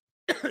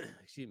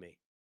 excuse me,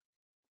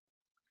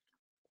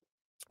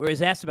 where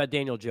he's asked about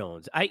Daniel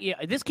Jones.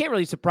 This can't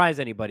really surprise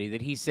anybody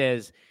that he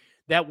says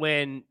that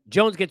when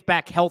Jones gets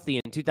back healthy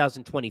in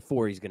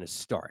 2024, he's going to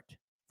start.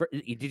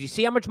 Did you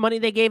see how much money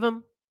they gave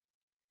him?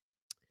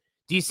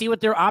 Do you see what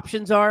their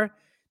options are?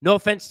 No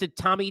offense to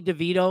Tommy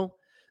DeVito,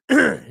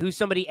 who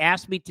somebody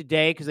asked me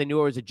today because they knew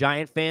I was a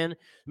Giant fan.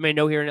 I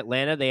know here in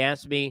Atlanta, they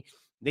asked me,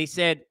 they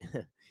said...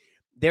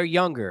 They're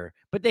younger,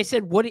 but they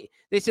said, what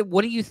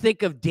do you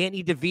think of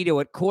Danny DeVito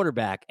at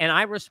quarterback? And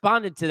I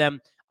responded to them,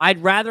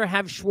 I'd rather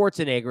have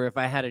Schwarzenegger if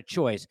I had a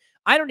choice.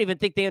 I don't even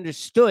think they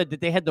understood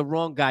that they had the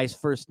wrong guy's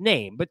first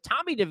name. But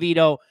Tommy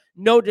DeVito,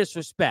 no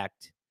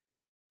disrespect.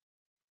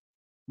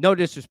 No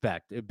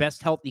disrespect.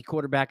 Best healthy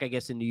quarterback, I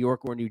guess, in New York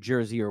or New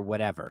Jersey or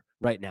whatever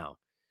right now.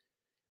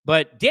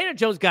 But Daniel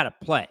Jones got to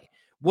play.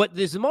 What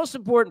is the most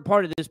important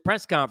part of this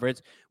press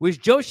conference was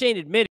Joe Schoen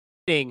admitting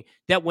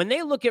that when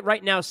they look at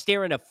right now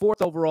staring a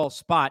 4th overall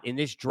spot in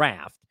this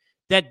draft,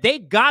 that they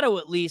got to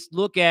at least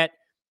look at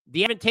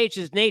the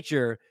advantageous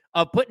nature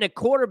of putting a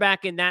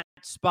quarterback in that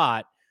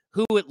spot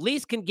who at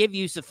least can give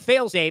you some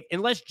fail-safe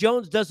in case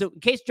Jones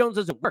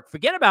doesn't work.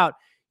 Forget about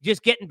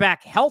just getting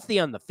back healthy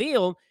on the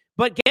field,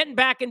 but getting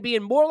back and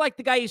being more like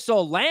the guy you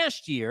saw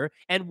last year.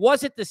 And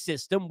was it the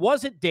system?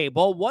 Was it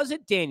Daboll? Was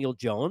it Daniel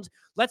Jones?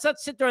 Let's not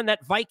sit there on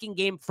that Viking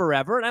game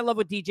forever. And I love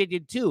what DJ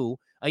did too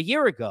a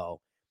year ago.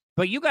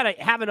 But you got to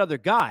have another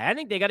guy. I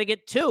think they got to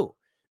get 2.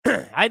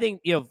 I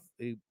think,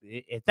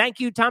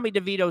 thank you, Tommy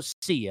DeVito.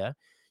 See ya.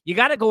 You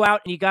got to go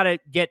out and you got to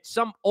get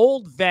some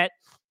old vet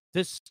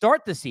to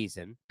start the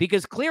season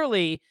because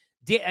clearly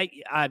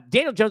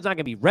Daniel Jones not going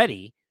to be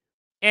ready.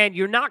 And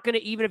you're not going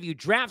to, even if you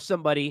draft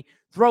somebody,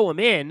 throw him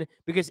in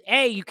because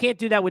A, you can't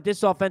do that with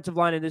this offensive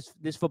line and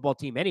this football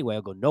team anyway.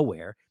 It'll go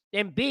nowhere.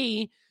 And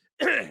B,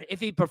 if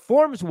he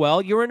performs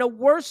well, you're in a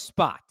worse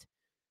spot.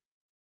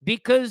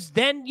 Because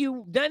then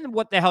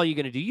what the hell are you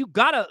going to do? You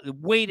got to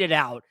wait it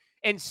out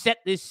and set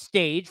this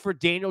stage for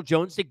Daniel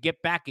Jones to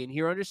get back in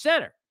here under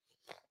center.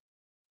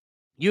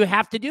 You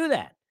have to do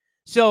that.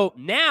 So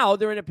now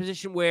they're in a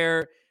position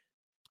where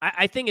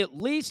I think at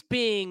least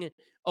being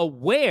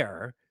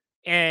aware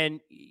and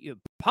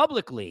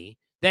publicly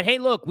that, hey,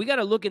 look, we got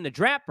to look in the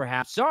draft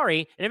perhaps.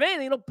 Sorry. And if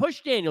anything, it'll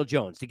push Daniel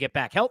Jones to get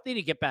back healthy,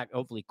 to get back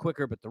hopefully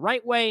quicker, but the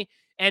right way,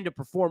 and to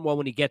perform well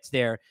when he gets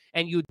there.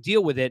 And you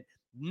deal with it.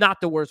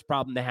 Not the worst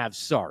problem to have.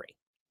 Sorry.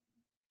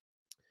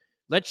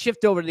 Let's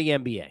shift over to the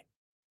NBA.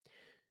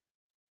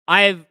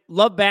 I've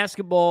loved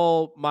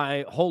basketball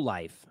my whole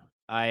life.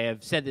 I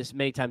have said this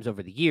many times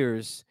over the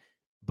years,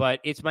 but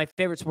it's my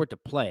favorite sport to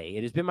play.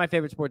 It has been my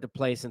favorite sport to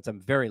play since I'm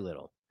very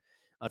little.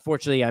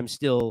 Unfortunately, I'm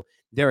still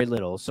very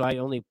little, so I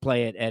only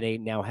play it at a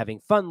now having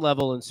fun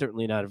level and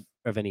certainly not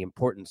of any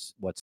importance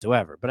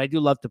whatsoever. But I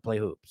do love to play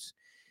hoops.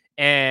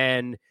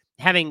 And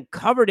having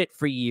covered it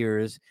for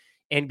years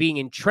and being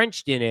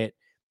entrenched in it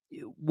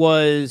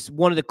was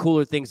one of the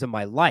cooler things of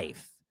my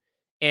life.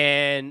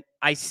 And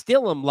I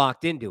still am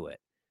locked into it.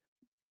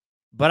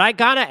 But I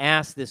got to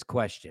ask this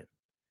question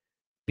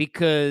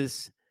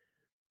because,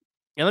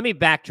 and let me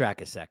backtrack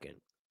a second.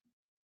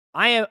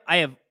 I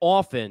have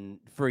often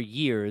for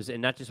years,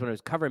 and not just when I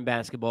was covering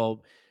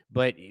basketball,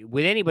 but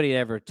with anybody I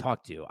ever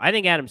talked to, I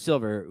think Adam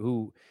Silver,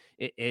 who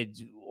it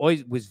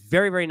always was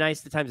very, very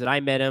nice the times that I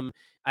met him,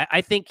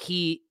 I think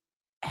he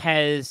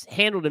has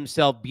handled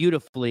himself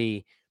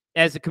beautifully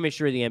as the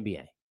commissioner of the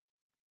NBA.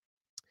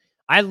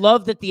 I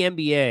love that the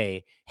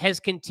NBA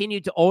has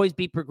continued to always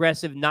be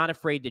progressive, not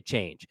afraid to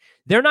change.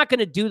 They're not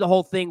going to do the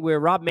whole thing where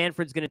Rob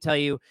Manfred's going to tell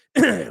you,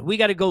 we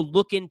got to go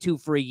look into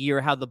for a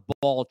year how the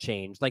ball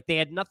changed. Like they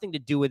had nothing to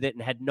do with it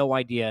and had no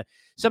idea.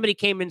 Somebody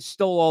came and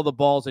stole all the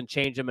balls and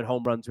changed them and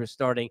home runs were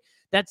starting.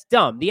 That's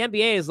dumb. The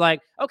NBA is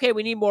like, okay,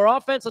 we need more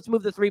offense. Let's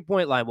move the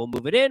three-point line. We'll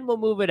move it in. We'll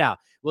move it out.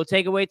 We'll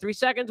take away 3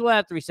 seconds. We'll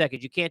have 3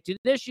 seconds. You can't do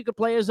this. You can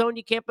play a zone.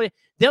 You can't play.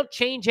 They'll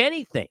change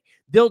anything.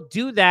 They'll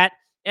do that.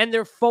 And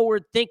they're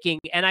forward thinking,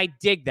 and I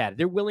dig that.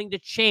 They're willing to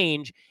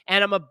change,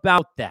 and I'm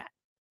about that,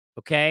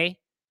 okay?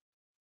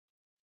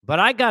 But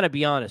I got to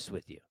be honest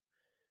with you.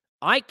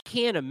 I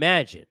can't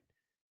imagine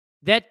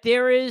that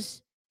there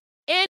is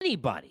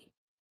anybody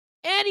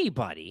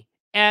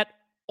at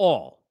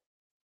all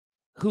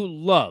who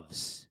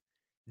loves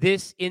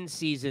this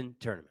in-season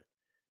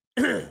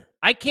tournament.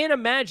 I can't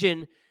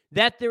imagine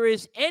that there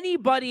is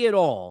anybody at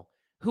all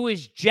who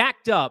is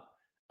jacked up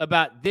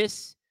about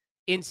this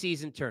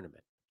in-season tournament.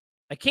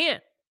 I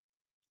can't.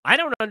 I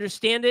don't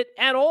understand it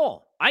at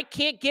all. I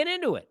can't get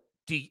into it.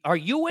 Are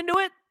you into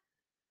it?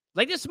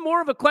 Like, this is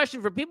more of a question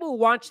for people who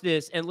watch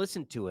this and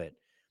listen to it.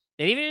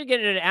 And even if you're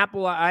getting into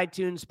Apple,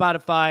 iTunes,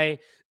 Spotify,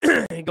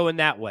 and going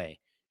that way,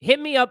 hit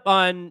me up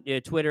on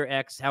Twitter,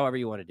 X, however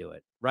you want to do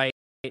it, right?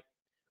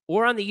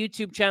 Or on the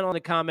YouTube channel in the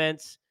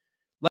comments.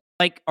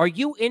 Like, are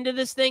you into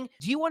this thing?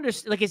 Do you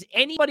understand? Like, is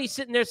anybody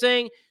sitting there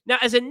saying, now,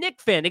 as a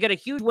Knicks fan, they got a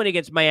huge win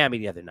against Miami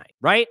the other night,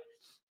 right?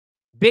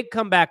 Big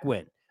comeback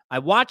win. I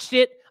watched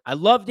it. I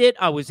loved it.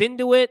 I was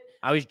into it.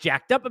 I was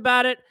jacked up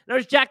about it. And I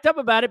was jacked up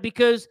about it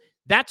because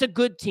that's a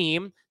good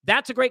team.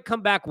 That's a great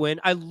comeback win.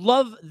 I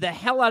love the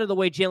hell out of the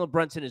way Jalen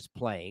Brunson is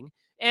playing.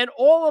 And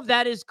all of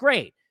that is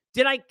great.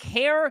 Did I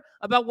care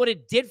about what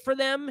it did for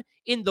them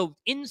in the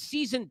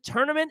in-season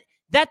tournament?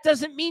 That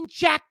doesn't mean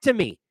jack to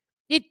me.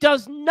 It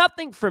does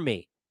nothing for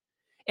me.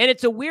 And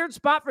it's a weird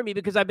spot for me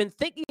because I've been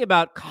thinking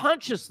about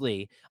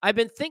consciously, I've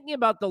been thinking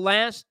about the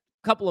last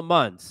couple of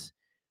months,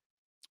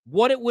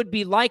 what it would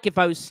be like if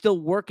I was still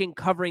working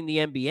covering the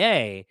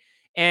NBA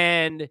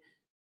and,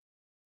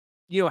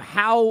 you know,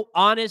 how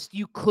honest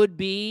you could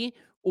be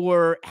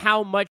or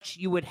how much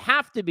you would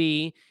have to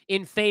be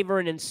in favor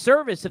and in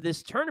service of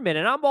this tournament.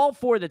 And I'm all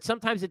for that.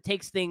 Sometimes it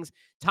takes things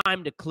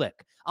time to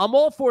click. I'm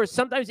all for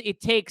sometimes it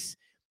takes,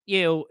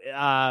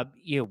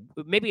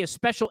 maybe a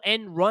special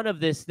end run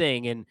of this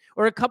thing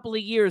or a couple of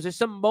years or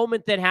some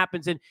moment that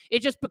happens and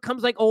it just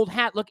becomes like old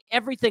hat. Look,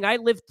 everything I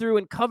lived through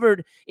and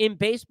covered in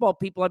baseball,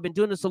 people, I've been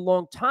doing this a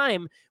long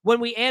time. When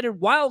we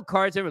added wild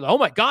cards, they were like, oh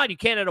my God, you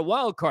can't add a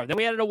wild card. Then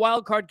we added a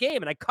wild card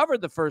game and I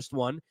covered the first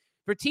one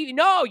for TV.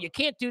 No, you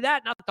can't do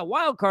that. Not the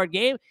wild card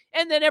game.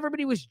 And then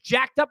everybody was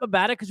jacked up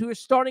about it because we were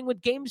starting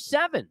with Game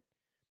 7.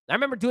 I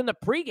remember doing the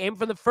pregame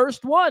for the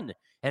first one.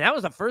 And that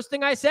was the first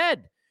thing I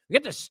said. We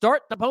get to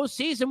start the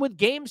postseason with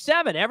Game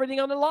 7, everything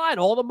on the line,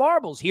 all the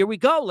marbles. Here we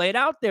go, lay it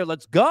out there.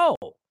 Let's go.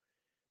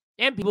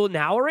 And people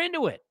now are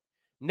into it.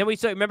 And then we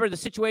saw, remember the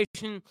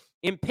situation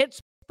in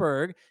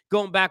Pittsburgh,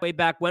 going back way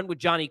back when with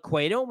Johnny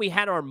Cueto, and we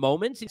had our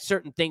moments in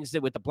certain things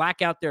that with the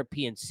blackout there at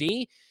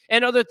PNC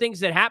and other things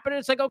that happened.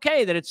 It's like,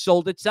 okay, that it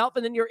sold itself,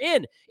 and then you're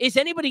in. Is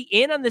anybody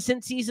in on this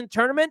in-season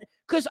tournament?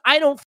 Because I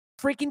don't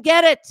freaking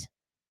get it.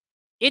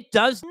 It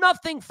does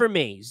nothing for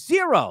me.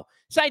 Zero.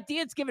 This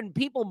idea it's giving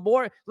people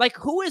more, like,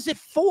 who is it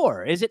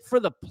for? Is it for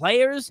the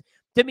players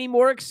to be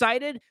more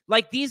excited?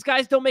 Like, these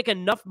guys don't make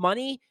enough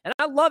money. And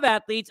I love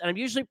athletes, and I'm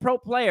usually pro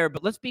player,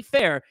 but let's be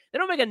fair. They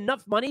don't make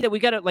enough money that we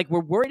got to, like, we're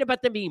worried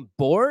about them being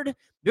bored.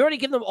 We already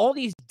give them all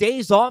these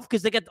days off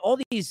because they got all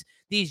these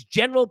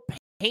general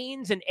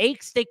pains and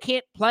aches they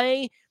can't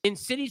play. In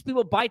cities,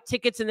 people buy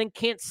tickets and then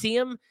can't see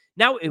them.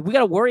 Now, we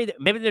got to worry that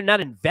maybe they're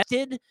not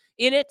invested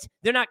in it.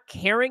 They're not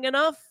caring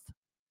enough.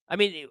 I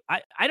mean,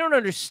 I don't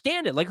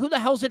understand it. Like, who the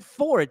hell's it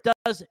for? It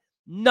does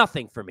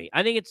nothing for me.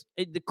 I think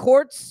the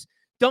courts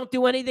don't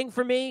do anything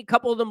for me. A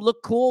couple of them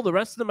look cool. The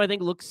rest of them, I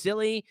think, look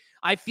silly.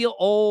 I feel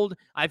old.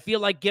 I feel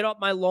like get off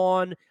my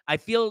lawn. I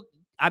feel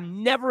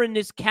I'm never in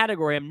this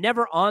category. I'm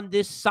never on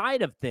this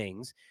side of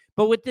things.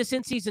 But with this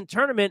in-season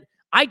tournament,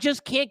 I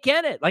just can't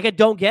get it. Like, I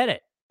don't get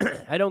it.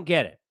 I don't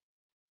get it.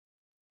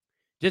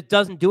 Just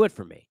doesn't do it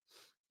for me.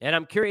 And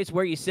I'm curious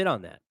where you sit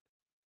on that.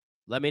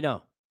 Let me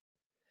know.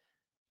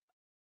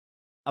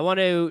 I want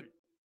to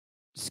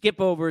skip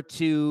over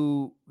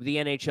to the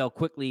NHL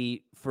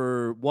quickly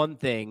for one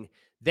thing,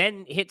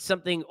 then hit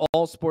something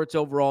all sports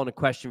overall and a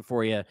question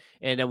for you,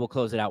 and then we'll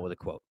close it out with a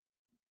quote.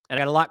 And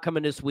I got a lot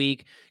coming this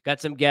week.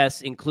 Got some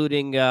guests,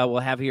 including we'll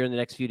have here in the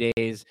next few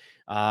days.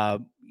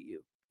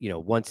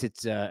 Once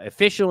it's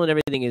official and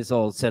everything is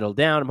all settled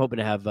down, I'm hoping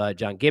to have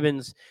John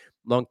Gibbons,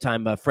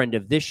 longtime friend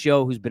of this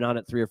show, who's been on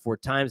it 3 or 4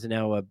 times and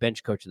now a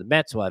bench coach of the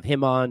Mets. We'll have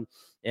him on,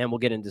 and we'll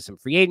get into some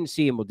free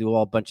agency, and we'll do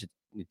a bunch of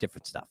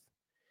different stuff.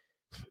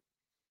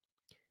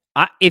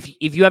 If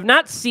you have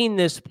not seen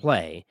this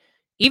play,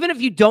 even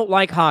if you don't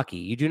like hockey,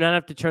 you do not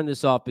have to turn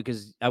this off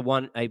because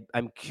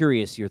I'm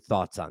curious your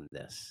thoughts on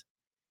this.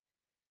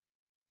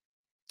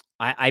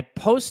 I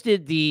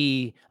posted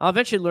I'll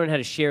eventually learn how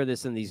to share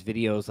this in these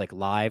videos like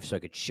live so I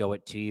could show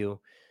it to you.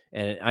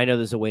 And I know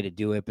there's a way to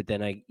do it, but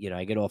then I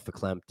get all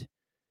verklempt.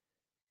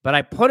 But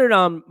I put it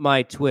on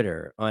my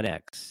Twitter on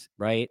X,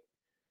 right?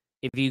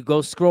 If you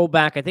go scroll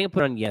back, I think I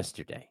put it on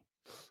yesterday.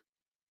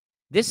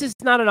 This is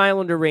not an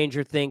Islander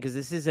Ranger thing because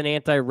this is an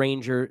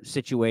anti-Ranger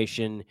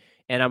situation,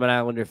 and I'm an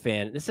Islander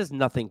fan. This has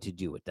nothing to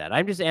do with that.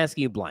 I'm just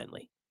asking you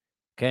blindly,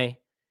 okay?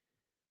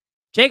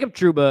 Jacob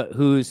Trouba,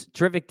 who's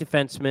terrific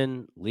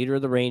defenseman, leader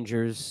of the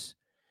Rangers,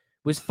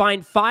 was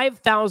fined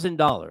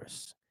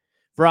 $5,000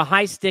 for a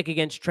high stick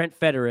against Trent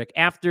Frederick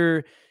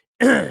after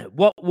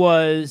what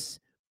was,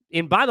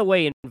 and by the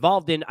way,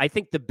 involved in, I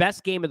think, the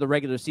best game of the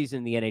regular season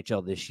in the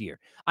NHL this year.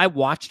 I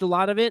watched a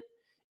lot of it,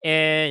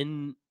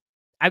 and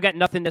I've got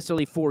nothing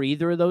necessarily for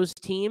either of those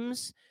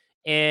teams.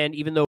 And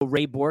even though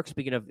Ray Bourque,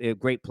 speaking of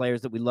great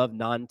players that we love,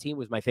 non-team,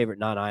 was my favorite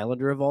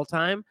non-Islander of all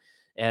time.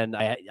 And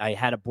I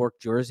had a Bourque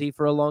jersey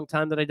for a long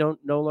time that I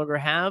no longer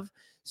have.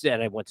 So,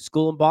 and I went to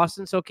school in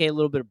Boston. So, okay, a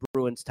little bit of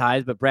Bruins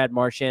ties, but Brad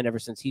Marchand, ever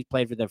since he's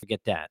played for them, forget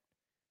that.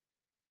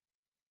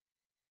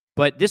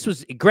 But this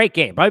was a great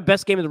game. Probably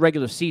best game of the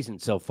regular season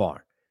so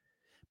far.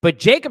 But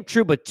Jacob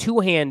Trouba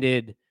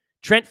two-handed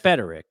Trent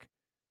Frederick.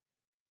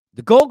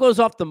 The goal goes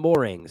off the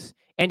moorings,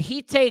 and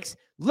he takes,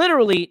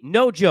 literally,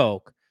 no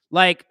joke,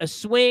 like a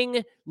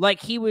swing, like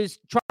he was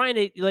trying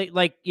to,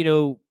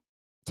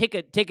 take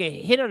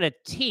a hit on a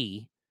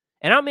tee,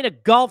 and I don't mean a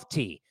golf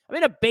tee. I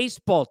mean a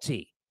baseball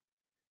tee.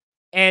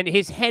 And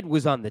his head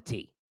was on the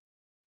tee.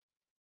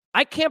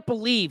 I can't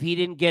believe he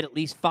didn't get at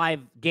least 5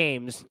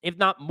 games, if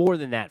not more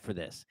than that, for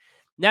this.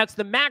 Now, it's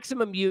the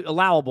maximum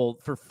allowable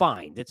for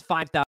fine. It's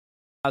 $5,000.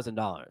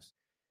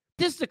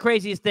 This is the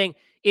craziest thing.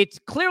 It's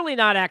clearly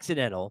not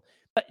accidental.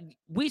 But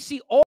we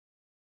see all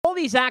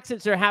these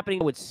accidents that are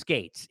happening with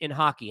skates in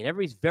hockey, and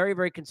everybody's very,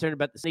 very concerned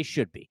about this. They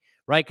should be,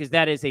 right? Because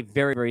that is a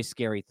very, very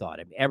scary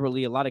thought. I mean,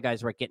 Everly, a lot of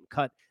guys are getting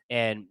cut,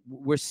 and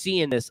we're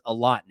seeing this a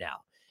lot now.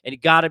 And you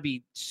got to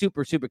be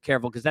super, super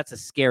careful because that's the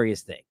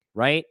scariest thing,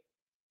 right?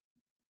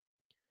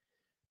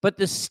 But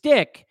the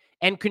stick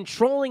and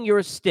controlling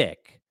your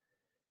stick,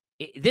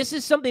 this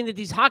is something that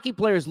these hockey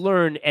players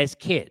learn as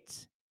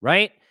kids,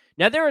 right?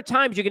 Now, there are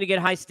times you're going to get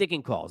high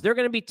sticking calls. There are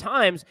going to be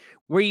times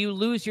where you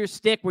lose your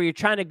stick, where you're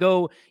trying to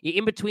go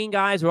in between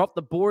guys or off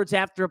the boards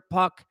after a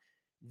puck.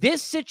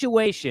 This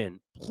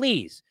situation,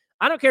 please,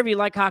 I don't care if you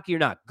like hockey or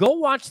not, go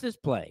watch this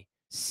play,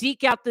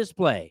 seek out this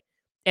play,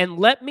 and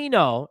let me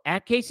know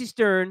at Casey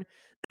Stern,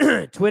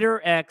 Twitter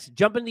or X,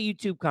 jump in the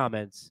YouTube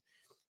comments,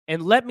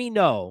 and let me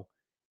know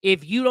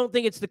if you don't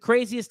think it's the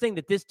craziest thing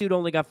that this dude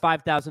only got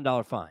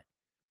 $5,000 fine.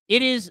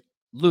 It is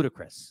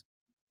ludicrous.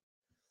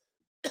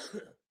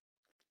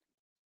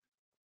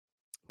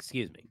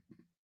 Excuse me.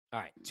 All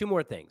right, 2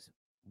 more things.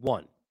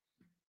 1,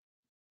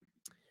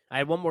 I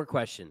had one more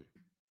question.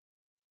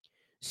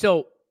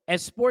 So,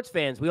 as sports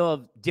fans, we all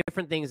have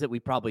different things that we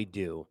probably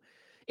do.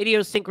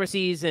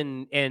 Idiosyncrasies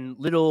and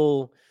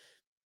little,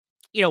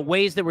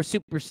 ways that we're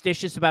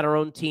superstitious about our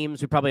own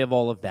teams. We probably have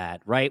all of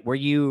that, right? Where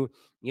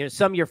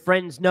some your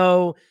friends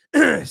know,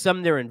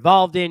 some they're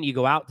involved in. You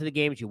go out to the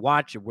games, you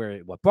watch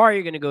what bar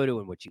you're going to go to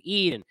and what you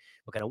eat and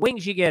what kind of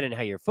wings you get and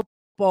how your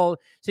football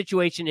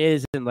situation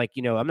is. And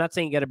I'm not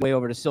saying you got to play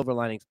over to Silver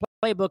Linings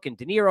Playbook and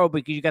De Niro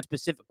because you got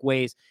specific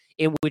ways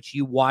in which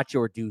you watch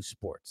or do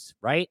sports,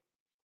 right?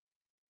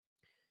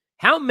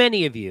 How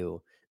many of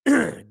you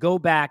go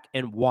back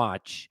and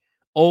watch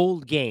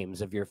old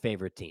games of your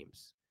favorite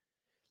teams?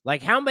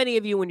 Like, how many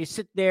of you, when you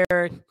sit there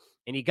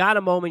and you got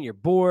a moment, you're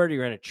bored, or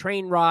you're on a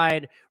train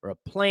ride or a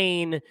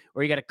plane,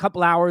 or you got a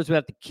couple hours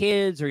without the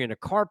kids, or you're in a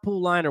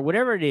carpool line or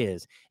whatever it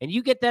is, and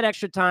you get that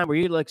extra time where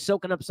you're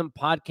soaking up some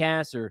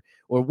podcasts or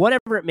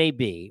whatever it may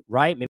be,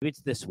 right? Maybe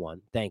it's this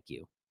one. Thank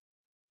you.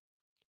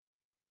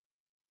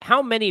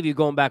 How many of you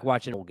going back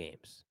watching old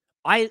games?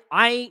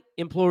 I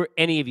implore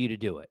any of you to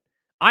do it.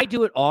 I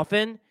do it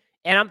often,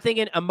 and I'm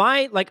thinking,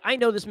 I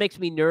know this makes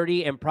me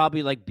nerdy and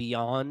probably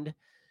beyond,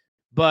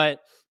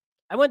 but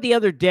I went the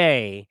other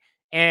day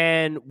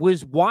and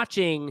was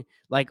watching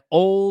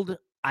old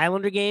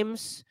Islander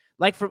games,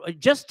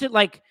 just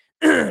to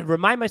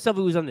remind myself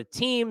who was on the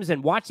teams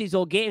and watch these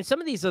old games. Some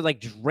of these are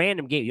just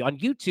random games on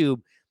YouTube.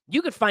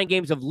 You could find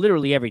games of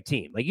literally every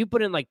team. You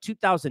put in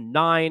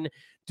 2009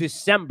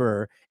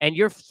 December and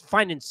you're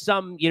finding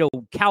some,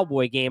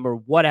 Cowboy game or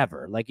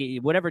whatever,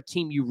 whatever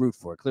team you root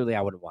for. Clearly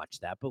I wouldn't watch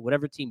that, but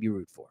whatever team you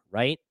root for,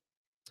 right?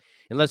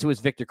 Unless it was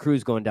Victor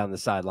Cruz going down the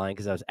sideline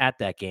because I was at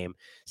that game,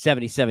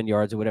 77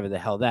 yards or whatever the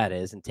hell that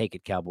is, and take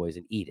it, Cowboys,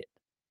 and eat it.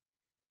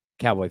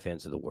 Cowboy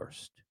fans are the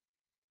worst.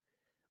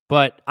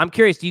 But I'm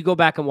curious, do you go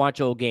back and watch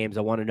old games?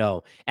 I want to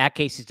know. At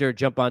Casey Stir,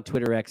 jump on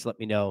Twitter X, let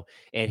me know,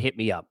 and hit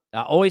me up.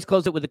 Always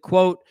close it with a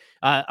quote.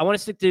 I want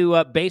to stick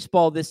to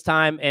baseball this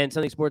time and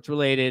something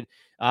sports-related.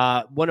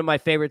 One of my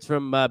favorites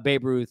from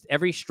Babe Ruth,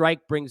 every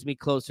strike brings me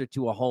closer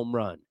to a home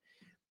run.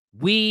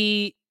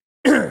 We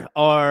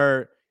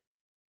are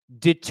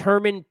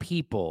determined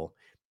people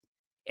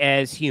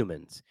as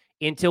humans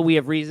until we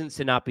have reasons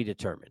to not be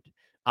determined.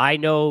 I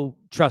know,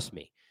 trust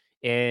me,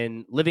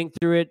 and living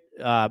through it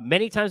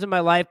many times in my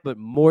life, but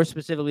more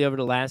specifically over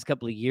the last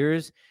couple of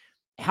years,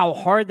 how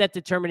hard that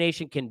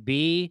determination can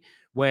be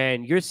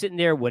when you're sitting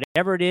there,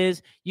 whatever it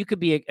is. You could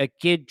be a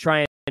kid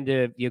trying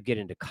to get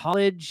into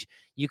college.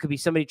 You could be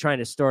somebody trying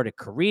to start a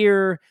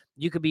career.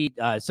 You could be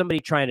somebody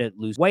trying to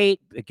lose weight,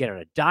 get on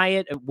a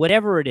diet,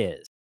 whatever it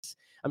is.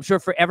 I'm sure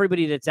for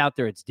everybody that's out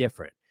there, it's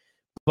different.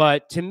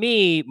 But to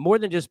me, more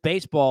than just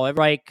baseball,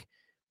 Reich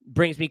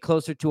brings me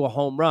closer to a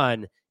home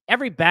run.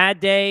 Every bad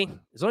day,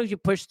 as long as you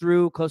push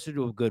through, closer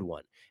to a good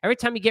one. Every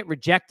time you get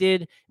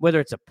rejected, whether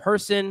it's a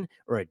person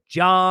or a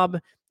job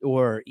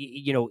or,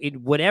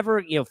 in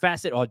whatever,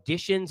 facet,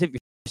 auditions, if you're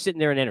sitting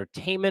there in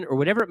entertainment or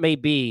whatever it may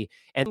be,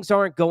 and things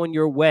aren't going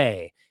your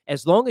way,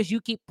 as long as you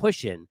keep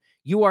pushing,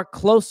 you are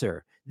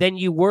closer than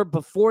you were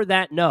before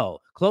that no,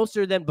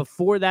 closer than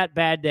before that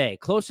bad day,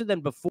 closer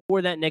than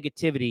before that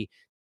negativity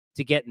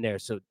to getting there.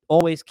 So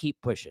always keep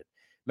pushing.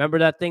 Remember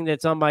that thing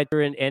that's on my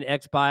Twitter and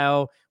X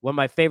bio, one of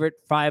my favorite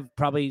 5,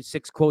 probably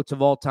 6 quotes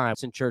of all time,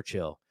 in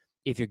Churchill.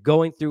 If you're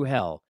going through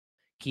hell,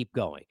 keep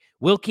going.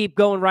 We'll keep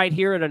going right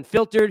here at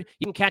Unfiltered.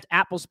 You can catch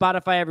Apple,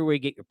 Spotify, everywhere you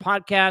get your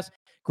podcast.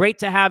 Great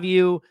to have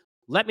you.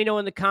 Let me know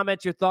in the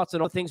comments your thoughts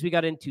on all the things we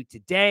got into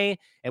today.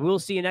 And we'll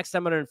see you next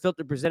time on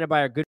Unfiltered, presented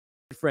by our good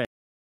friends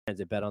at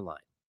BetOnline.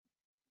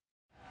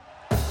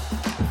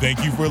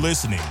 Thank you for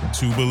listening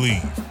to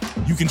Believe.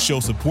 You can show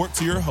support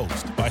to your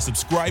host by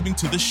subscribing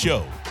to the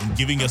show and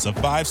giving us a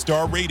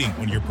 5-star rating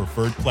on your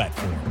preferred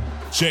platform.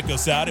 Check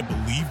us out at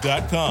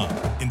Believe.com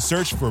and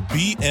search for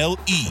BLEAV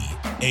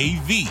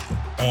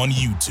on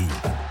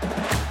YouTube.